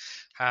 So.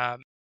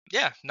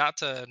 Yeah, not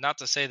to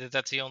say that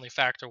that's the only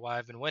factor why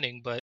I've been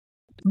winning, but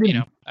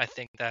I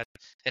think that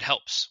it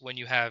helps when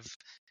you have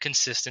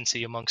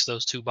consistency amongst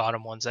those 2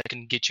 bottom ones that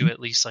can get you at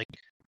least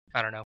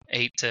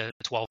 8 to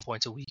 12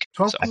 points a week.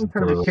 12 points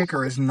out of a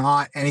kicker is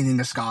not anything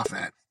to scoff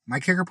at. My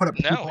kicker put up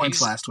 2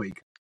 points last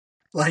week.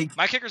 Like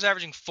my kicker's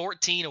averaging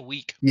 14 a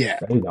week. Yeah,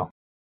 there you go.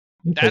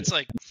 That's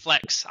like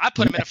flex. I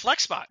put him in a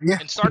flex spot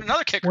and start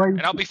another kicker,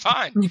 and I'll be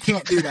fine. You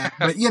can't do that,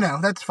 but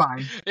that's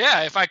fine.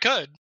 Yeah, if I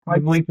could. I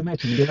believe the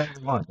match. You do whatever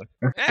you want.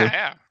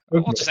 Yeah.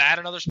 We'll just add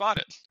another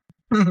spot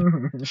in.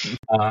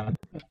 All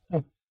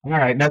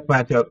right, next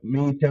matchup.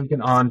 Me taking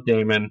on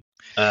Damon.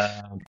 Damon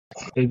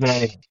is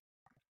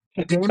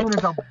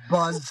a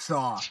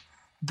buzzsaw.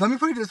 Let me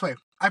put it this way.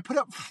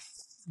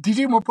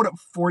 DJ Moore put up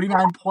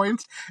 49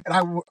 points, and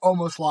I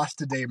almost lost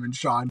to Damon,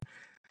 Sean.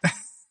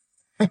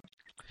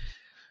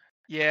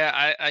 Yeah,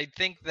 I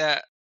think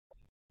that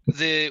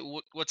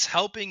what's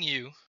helping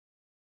you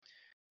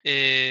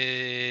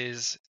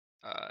is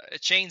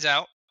Chain's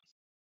out.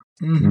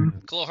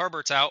 Mm-hmm. Khalil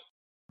Herbert's out.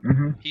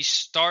 Mm-hmm. He's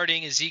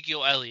starting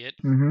Ezekiel Elliott,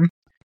 Mm-hmm.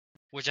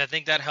 which I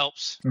think that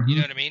helps. Mhm. You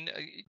know what I mean?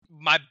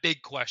 My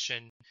big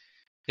question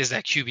is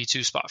that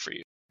QB2 spot for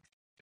you.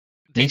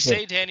 They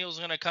say Daniel's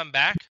going to come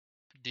back.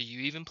 Do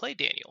you even play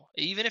Daniel?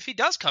 Even if he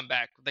does come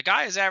back, the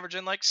guy is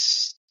averaging like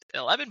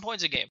 11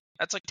 points a game.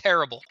 That's like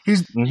terrible.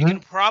 You can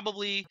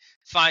probably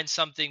find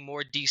something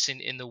more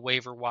decent in the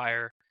waiver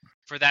wire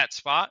for that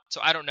spot.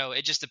 So I don't know.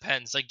 It just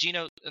depends. Like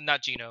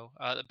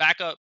the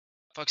backup,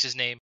 fuck's his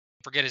name?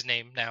 Forget his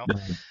name now.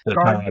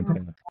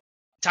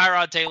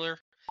 Tyrod Taylor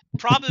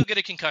probably will get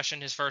a concussion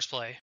his first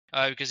play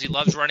because he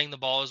loves running the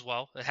ball as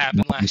well. It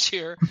happened last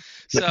year.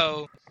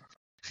 So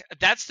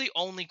that's the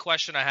only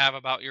question I have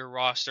about your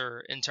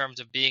roster in terms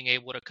of being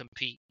able to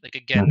compete. Like,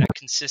 again, that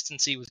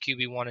consistency with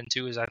QB1 and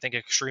 2 is, I think,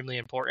 extremely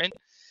important.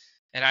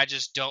 And I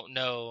just don't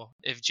know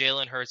if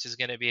Jalen Hurts is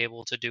going to be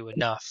able to do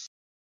enough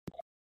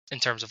in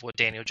terms of what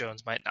Daniel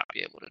Jones might not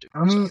be able to do.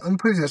 Let me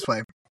put it this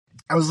way.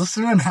 I was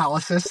listening to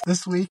analysis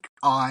this week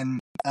on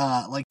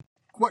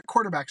what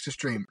quarterbacks to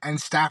stream, and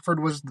Stafford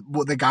was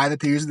the guy that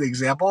they used as the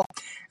example.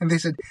 And they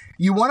said,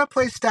 you want to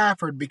play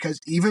Stafford because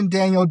even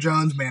Daniel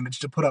Jones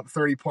managed to put up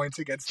 30 points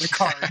against the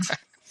Cards.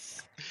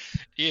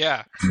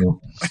 Yeah.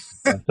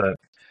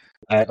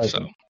 That's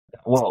it.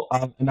 Well,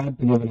 not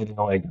to give anything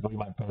away, because we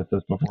might post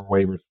this before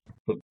waivers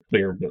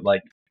clear,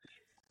 but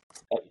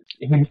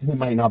he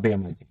might not be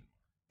on my team.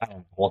 I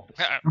don't know.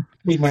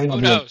 He might not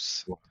Who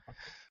knows?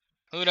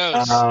 Who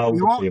knows?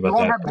 You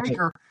won't have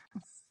Baker.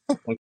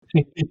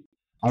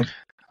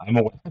 I'm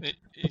aware.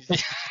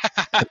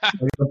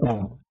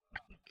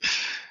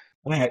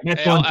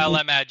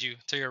 I'll add you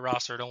to your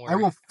roster. Don't worry. I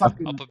will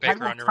I'll put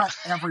Baker on your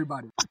roster.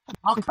 Everybody.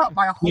 I'll cut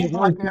my whole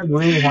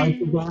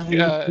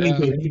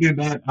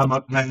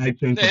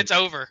It's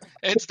over.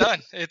 It's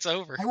done. It's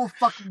over. I will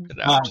fucking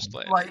just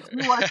play.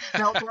 You want to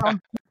count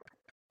down?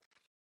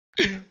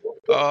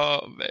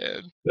 Oh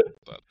man.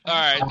 All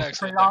right,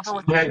 next one.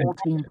 With the whole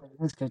team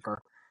his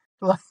kicker.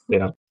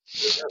 Yeah.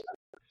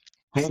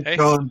 Hey,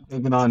 Sean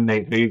taking on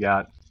Nate. Who you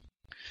got?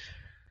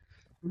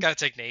 Gotta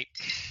take Nate.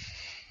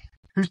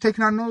 Who's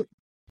taking on Nate?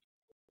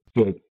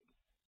 Good.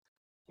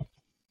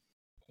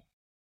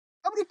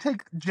 I'm gonna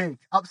take Jake.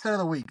 Upset of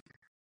the week.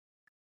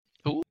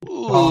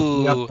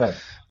 Ooh. Upset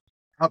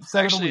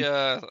Actually,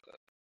 of the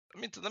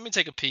week. Let me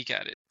take a peek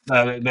at it.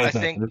 I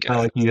think it's not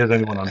like he has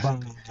anyone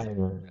on.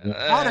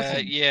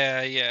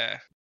 Yeah.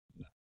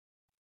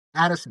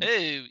 Addison.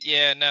 Oh,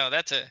 yeah. No,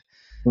 that's a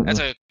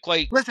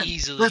quite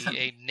easily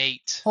a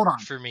Nate. Hold on,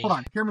 for me. Hold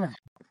on. Hear me out.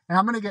 And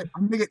I'm gonna get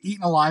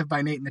eaten alive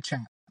by Nate in the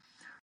chat.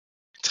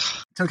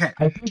 It's okay.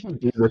 I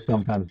think he does this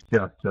sometimes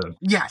just to.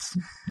 Yes.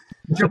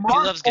 He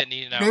loves getting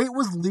eaten out. Nate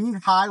was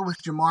league high with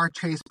Jamar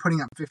Chase putting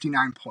up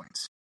 59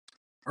 points.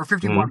 Or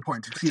 51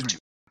 points, excuse me.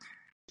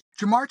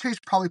 Jamar Chase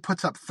probably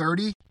puts up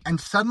 30,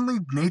 and suddenly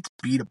Nate's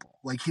beatable.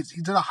 Like, he's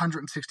at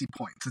 160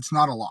 points. It's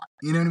not a lot.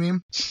 You know what I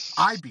mean?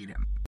 I beat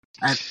him.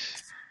 I'm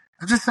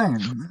just saying.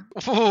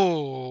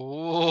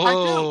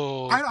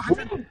 Whoa. I had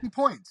 160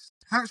 points.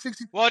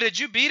 160. Well, did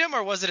you beat him,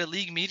 or was it a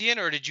league median,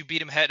 or did you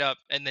beat him head up,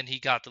 and then he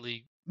got the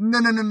league?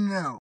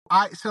 No.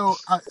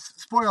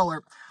 Spoiler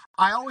alert.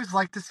 I always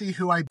like to see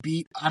who I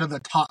beat out of the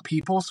top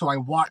people, so I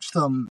watch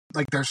them,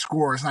 like, their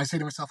scores, and I say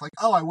to myself, like,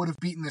 oh, I would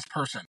have beaten this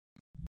person.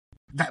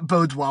 That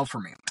bodes well for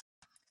me.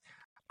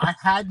 I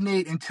had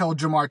Nate until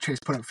Jamar Chase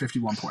put up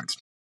 51 points.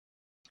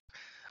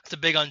 That's a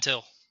big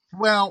until.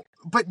 Well,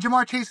 but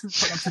Jamar Chase is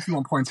putting up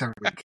 51 points every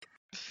week.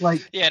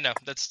 Yeah, no,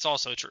 that's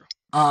also true.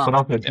 But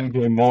also,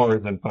 TJ Moore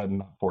is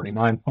putting up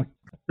 49 points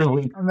every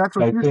week. And that's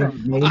what you're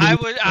saying.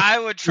 I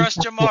would trust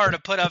Jamar to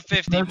put up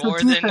 50 more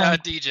than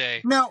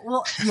DJ. No,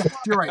 well, yeah,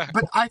 you're right.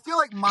 But I feel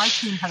like my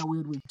team had a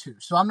weird week too,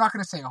 so I'm not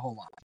going to say a whole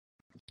lot.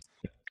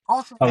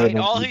 Also,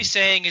 all he's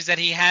saying is that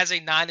he has a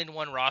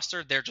 9-1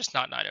 roster. They're just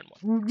not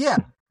 9-1. Yeah,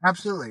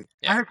 absolutely.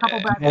 Yeah, I had a couple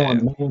bad. Yeah,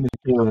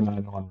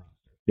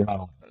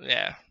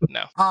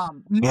 no.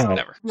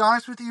 Never. To be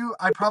honest with you,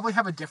 I probably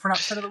have a different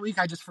upset of the week.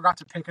 I just forgot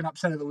to pick an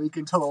upset of the week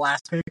until the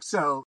last pick,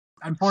 so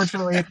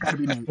unfortunately, it's got to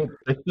be Nate.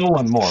 There's still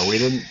one more.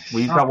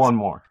 We've got one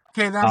more.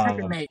 Okay, then I'm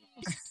picking Nate.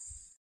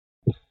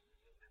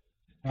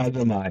 As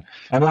am I.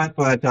 And that's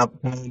why it's up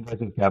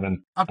versus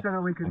Kevin. Upset of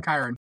the week is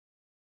Kyron.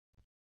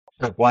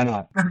 Sure, why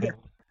not? Okay.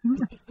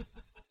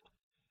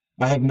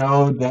 I have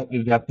no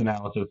depth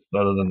analysis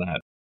other than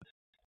that.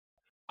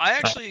 I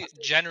actually,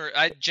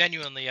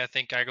 genuinely, I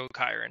think I go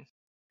Kyron.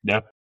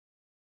 Yep.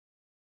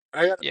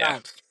 I got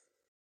bounce.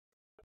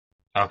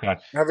 Okay.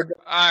 Have a good.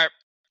 All right.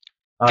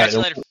 Catch you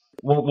later.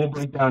 We'll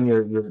break down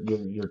your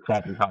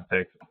crappy hot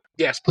takes.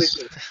 Yes, please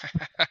do.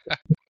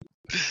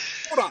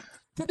 Hold on.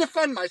 To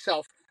defend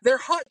myself, they're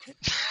hot.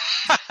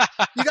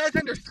 You guys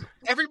understand?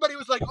 Everybody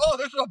was like, "Oh,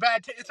 this is a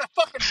bad take." It's a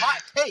fucking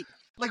hot take.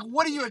 Like,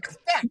 what do you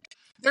expect?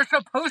 They're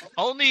supposed to...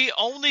 Only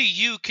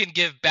you can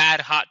give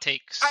bad hot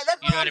takes.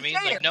 You know what I mean?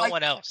 Like, no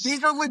one else.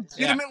 These are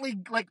legitimately,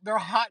 they're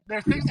hot.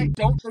 They're things I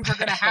don't think are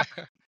going to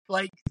happen.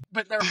 But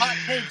they're hot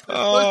takes.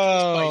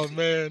 Oh,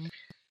 man.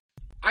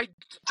 I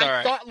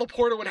right. thought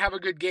Laporta would have a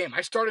good game.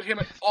 I started him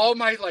in all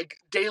my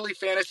daily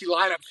fantasy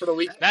lineups for the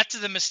week. That's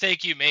the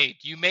mistake you made.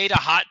 You made a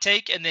hot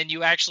take, and then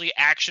you actually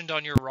actioned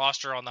on your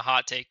roster on the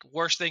hot take.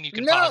 Worst thing you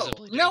can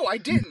possibly do. No, I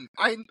didn't.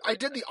 I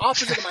did the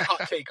opposite of my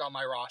hot take on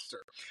my roster.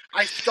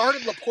 I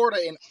started Laporta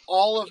in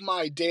all of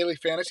my daily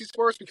fantasy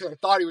sports because I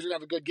thought he was going to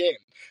have a good game.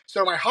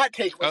 So my hot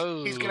take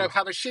was he's going to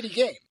have a shitty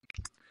game.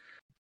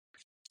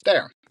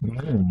 There.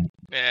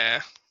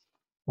 Yeah.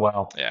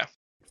 Wow. Yeah.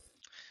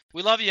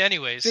 We love you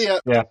anyways. See ya.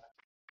 Yeah.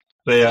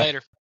 See ya.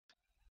 Later.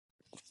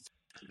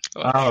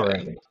 All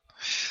right.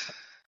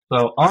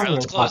 So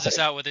let's close this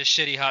out with his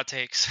shitty hot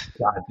takes.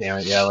 God damn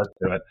it. Yeah, let's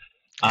do it.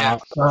 Yeah.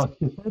 So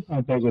the first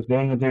hot take was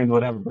Daniel James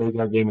would have a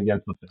breakout game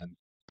against the Fins.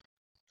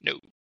 No.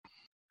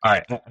 All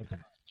right. Okay.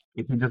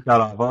 If you just got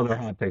off other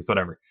hot takes,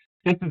 whatever.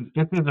 This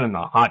isn't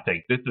a hot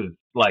take. This is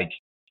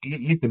you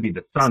used to be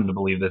the son to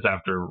believe this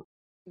after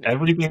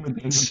every game that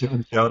Daniel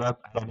James showed up.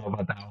 I don't know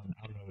about that one.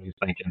 I don't know what he's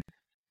thinking.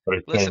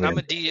 Listen, I'm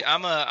a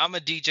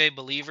DJ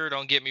believer.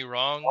 Don't get me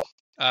wrong,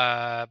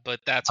 but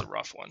that's a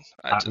rough one.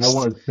 I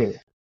was too,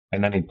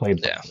 and then he played.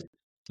 Yeah.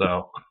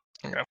 So.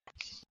 Yeah.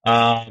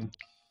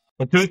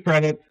 But to his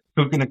credit,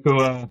 Puka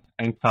Nacua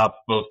and Cops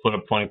both put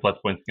up 20+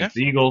 points against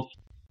the Eagles.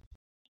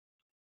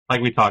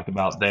 Like we talked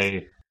about,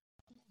 they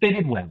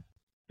did well.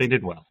 They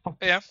did well.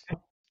 Yeah.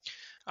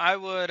 I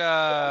would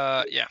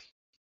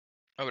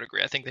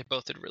agree. I think they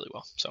both did really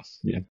well. So.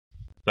 Yeah.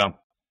 So.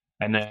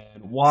 And then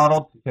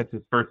Waddle to catch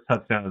his first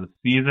touchdown of the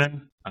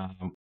season.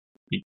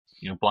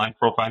 Blind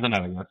profiles and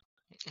I guess.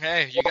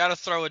 Hey, you got to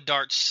throw a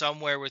dart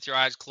somewhere with your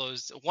eyes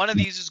closed. One of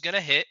these is going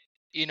to hit,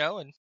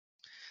 and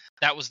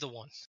that was the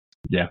one.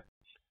 Yeah.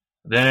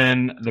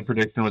 Then the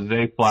prediction was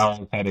Zay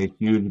Flowers had a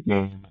huge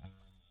game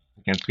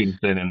against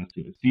Peterson and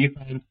the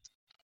defense.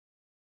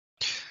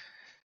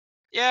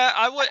 Yeah,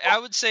 I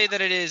would say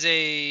that it is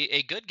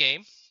a good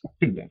game.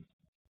 Good game.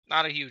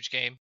 Not a huge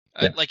game.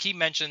 Yeah. Like he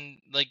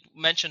mentioned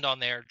on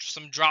there,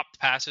 some dropped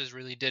passes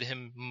really did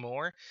him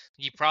more.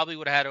 He probably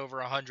would have had over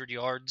 100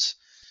 yards,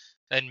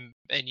 and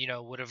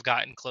would have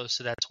gotten close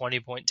to that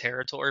 20-point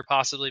territory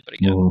possibly. But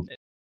again,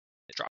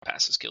 the drop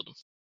passes killed him.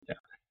 Yeah,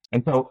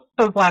 and so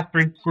those last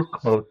three were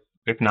close,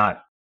 if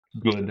not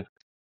good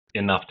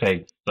enough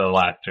takes. The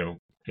last two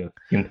just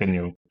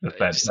continue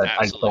that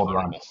I told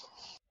on.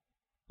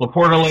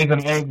 Laporta lays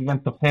an egg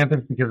against the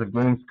Panthers because of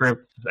game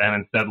scripts,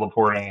 and instead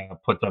Laporta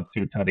puts up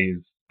 2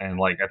 tutties. And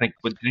I think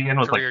with Gian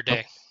was career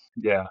day.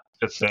 Yeah,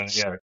 just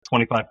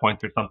 25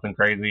 points or something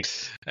crazy.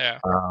 Yeah.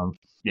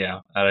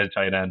 At a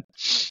tight end.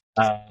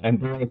 And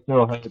Burrow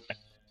still hurt.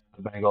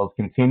 The Bengals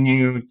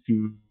continue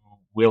to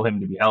will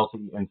him to be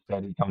healthy.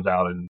 Instead, he comes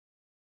out and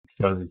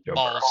shows his Joe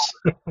balls.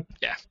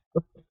 Yeah.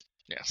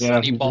 Yes. Yeah,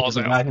 and he balls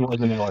the out. guy who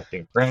was in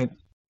LSU, right?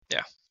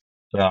 Yeah.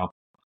 So,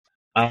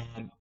 I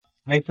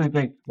actually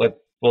think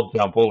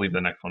we'll leave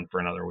the next one for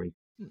another week.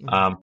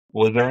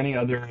 Was there any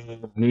other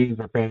news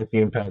or fantasy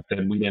impact that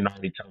we didn't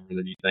already cover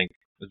that you think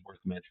is worth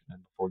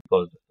mentioning before we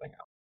close this thing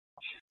out?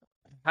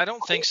 I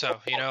don't think so.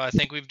 I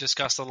think we've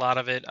discussed a lot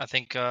of it. I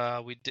think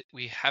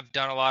we have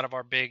done a lot of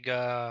our big,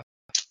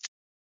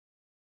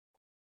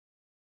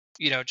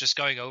 just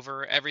going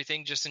over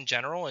everything just in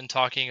general and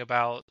talking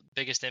about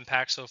biggest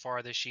impact so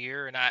far this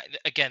year. And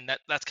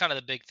that's kind of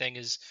the big thing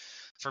is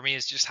for me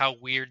is just how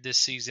weird this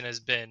season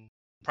has been.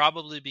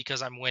 Probably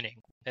because I'm winning.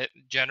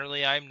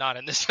 Generally, I'm not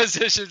in this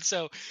position,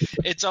 so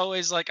it's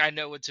always I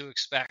know what to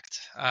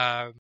expect.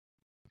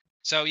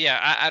 So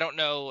yeah, I don't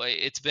know.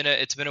 It's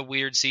been a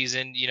weird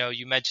season.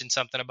 You mentioned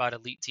something about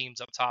elite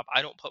teams up top.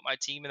 I don't put my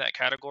team in that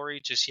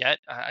category just yet.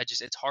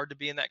 It's hard to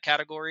be in that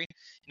category,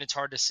 and it's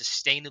hard to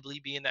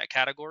sustainably be in that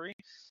category.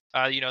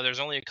 There's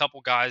only a couple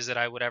guys that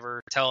I would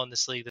ever tell in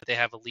this league that they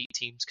have elite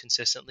teams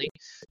consistently,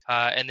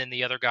 and then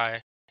the other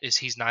guy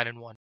he's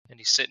 9-1. And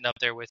he's sitting up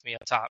there with me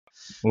up top.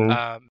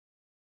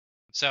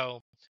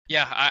 So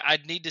yeah,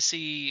 I'd need to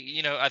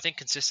see, I think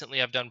consistently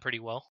I've done pretty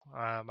well.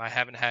 I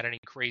haven't had any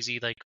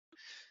crazy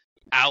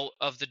out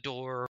of the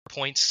door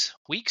points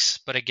weeks,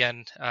 but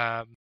again,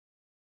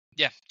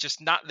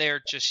 just not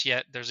there just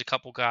yet. There's a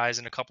couple guys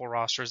and a couple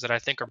rosters that I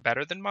think are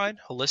better than mine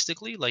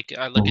holistically.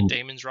 I look at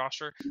Damon's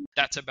roster,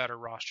 that's a better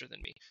roster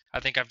than me.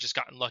 I think I've just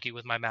gotten lucky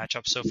with my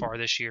matchups so far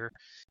this year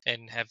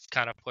and have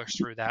kind of pushed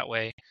through that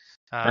way.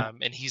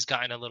 And he's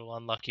gotten a little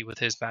unlucky with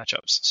his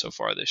matchups so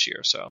far this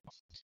year. So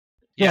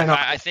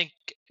I think.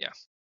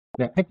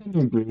 Yeah, I can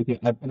agree with you.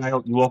 And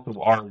you also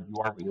are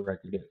what your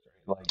record is,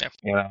 right?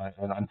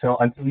 And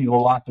until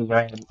your losses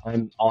are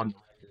on the record,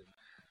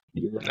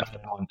 you're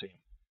not on team.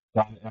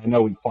 So I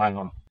know we plan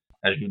on,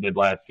 as you did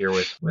last year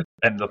with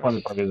and the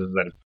funny part is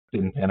that it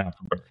didn't pan out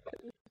for Burrow.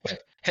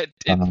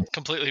 It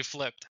completely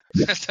flipped.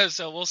 Yeah.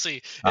 So we'll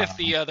see if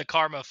the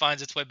karma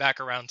finds its way back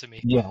around to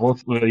me. Yeah,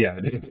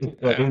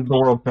 the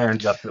world fair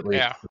injustice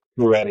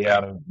screw Eddie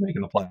out of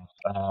making the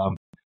playoffs.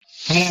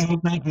 I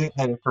hope not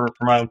for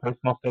my own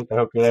personal sake. I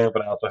hope you're there,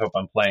 but I also hope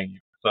I'm playing you.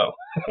 So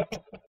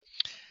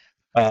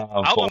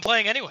I hope I'm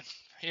playing anyone.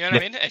 You know what I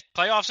mean?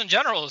 Playoffs in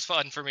general is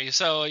fun for me.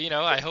 So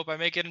I hope I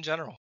make it in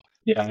general.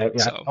 Yeah.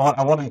 So.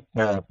 I want to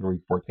pair after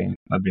week 14.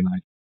 That'd be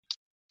nice.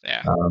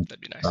 Yeah, that'd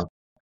be nice.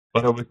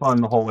 But it'll be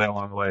fun the whole way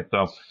along the way.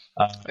 So,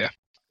 Yeah.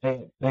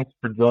 Hey, thanks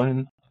for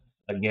joining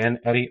again,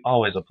 Eddie.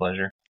 Always a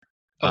pleasure.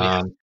 Oh,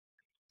 yeah.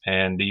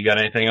 And do you got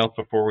anything else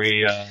before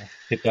we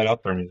hit that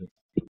outro music?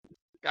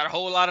 Got a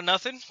whole lot of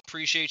nothing.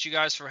 Appreciate you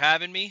guys for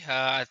having me.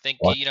 I think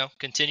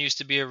continues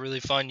to be a really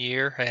fun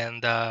year,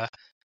 and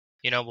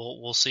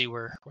we'll see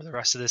where the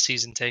rest of the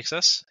season takes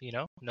us.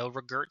 No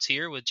regrets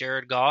here with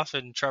Jared Goff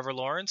and Trevor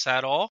Lawrence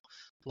at all.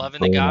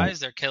 Loving the guys,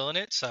 they're killing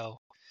it. So,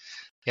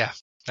 yeah,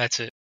 that's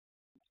it.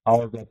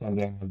 Always got some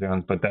Daniel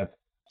Jones, but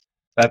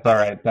that's all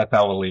right. That's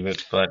how we'll leave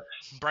it. But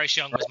Bryce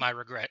Young was my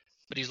regret,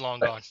 but he's long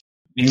gone.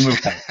 You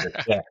moved past it.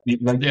 Yeah.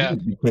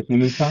 You quickly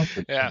moved past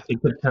it. Yeah. It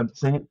could come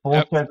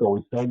full circle.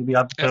 We started the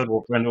episode.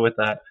 We'll end it with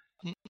that.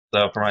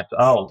 So for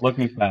myself, look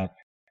who's back.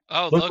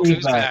 Oh, look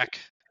who's back.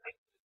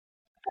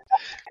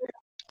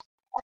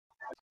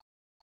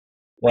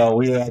 Well,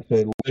 we are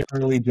actually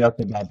literally just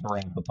about to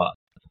ramp the pot.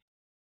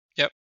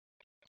 Yep.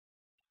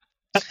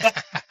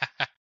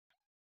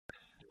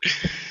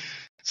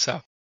 So.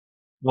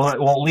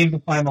 We'll leave the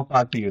final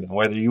thought to you then,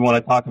 whether you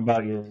want to talk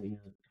about your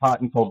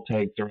hot and cold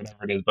takes or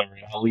whatever it is, but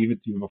I'll leave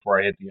it to you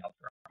before I hit the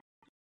outro.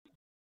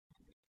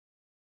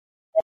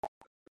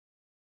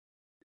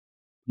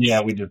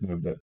 Yeah, we just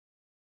moved it.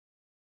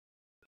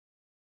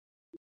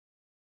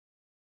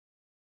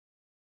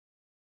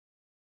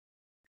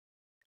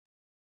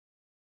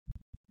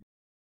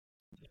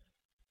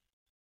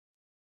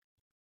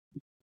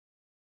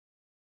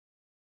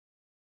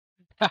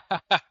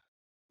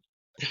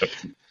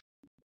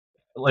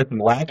 Listen,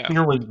 last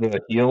year was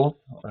the heels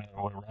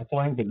were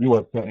wrestling, but you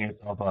were setting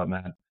yourself up,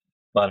 man.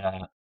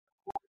 But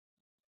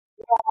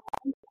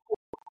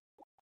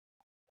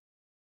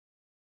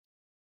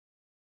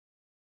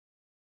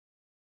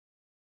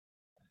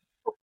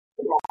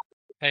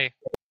hey,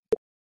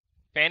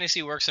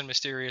 fantasy works in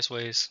mysterious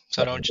ways,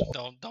 so don't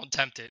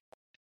tempt it.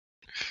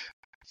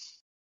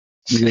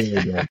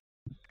 Yeah.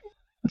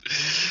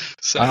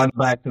 So on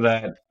back to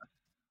that.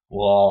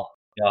 Well,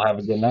 y'all have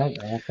a good night,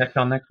 and we'll catch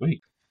y'all next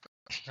week.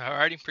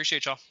 Alrighty,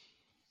 appreciate y'all.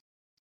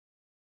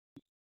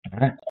 All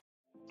right.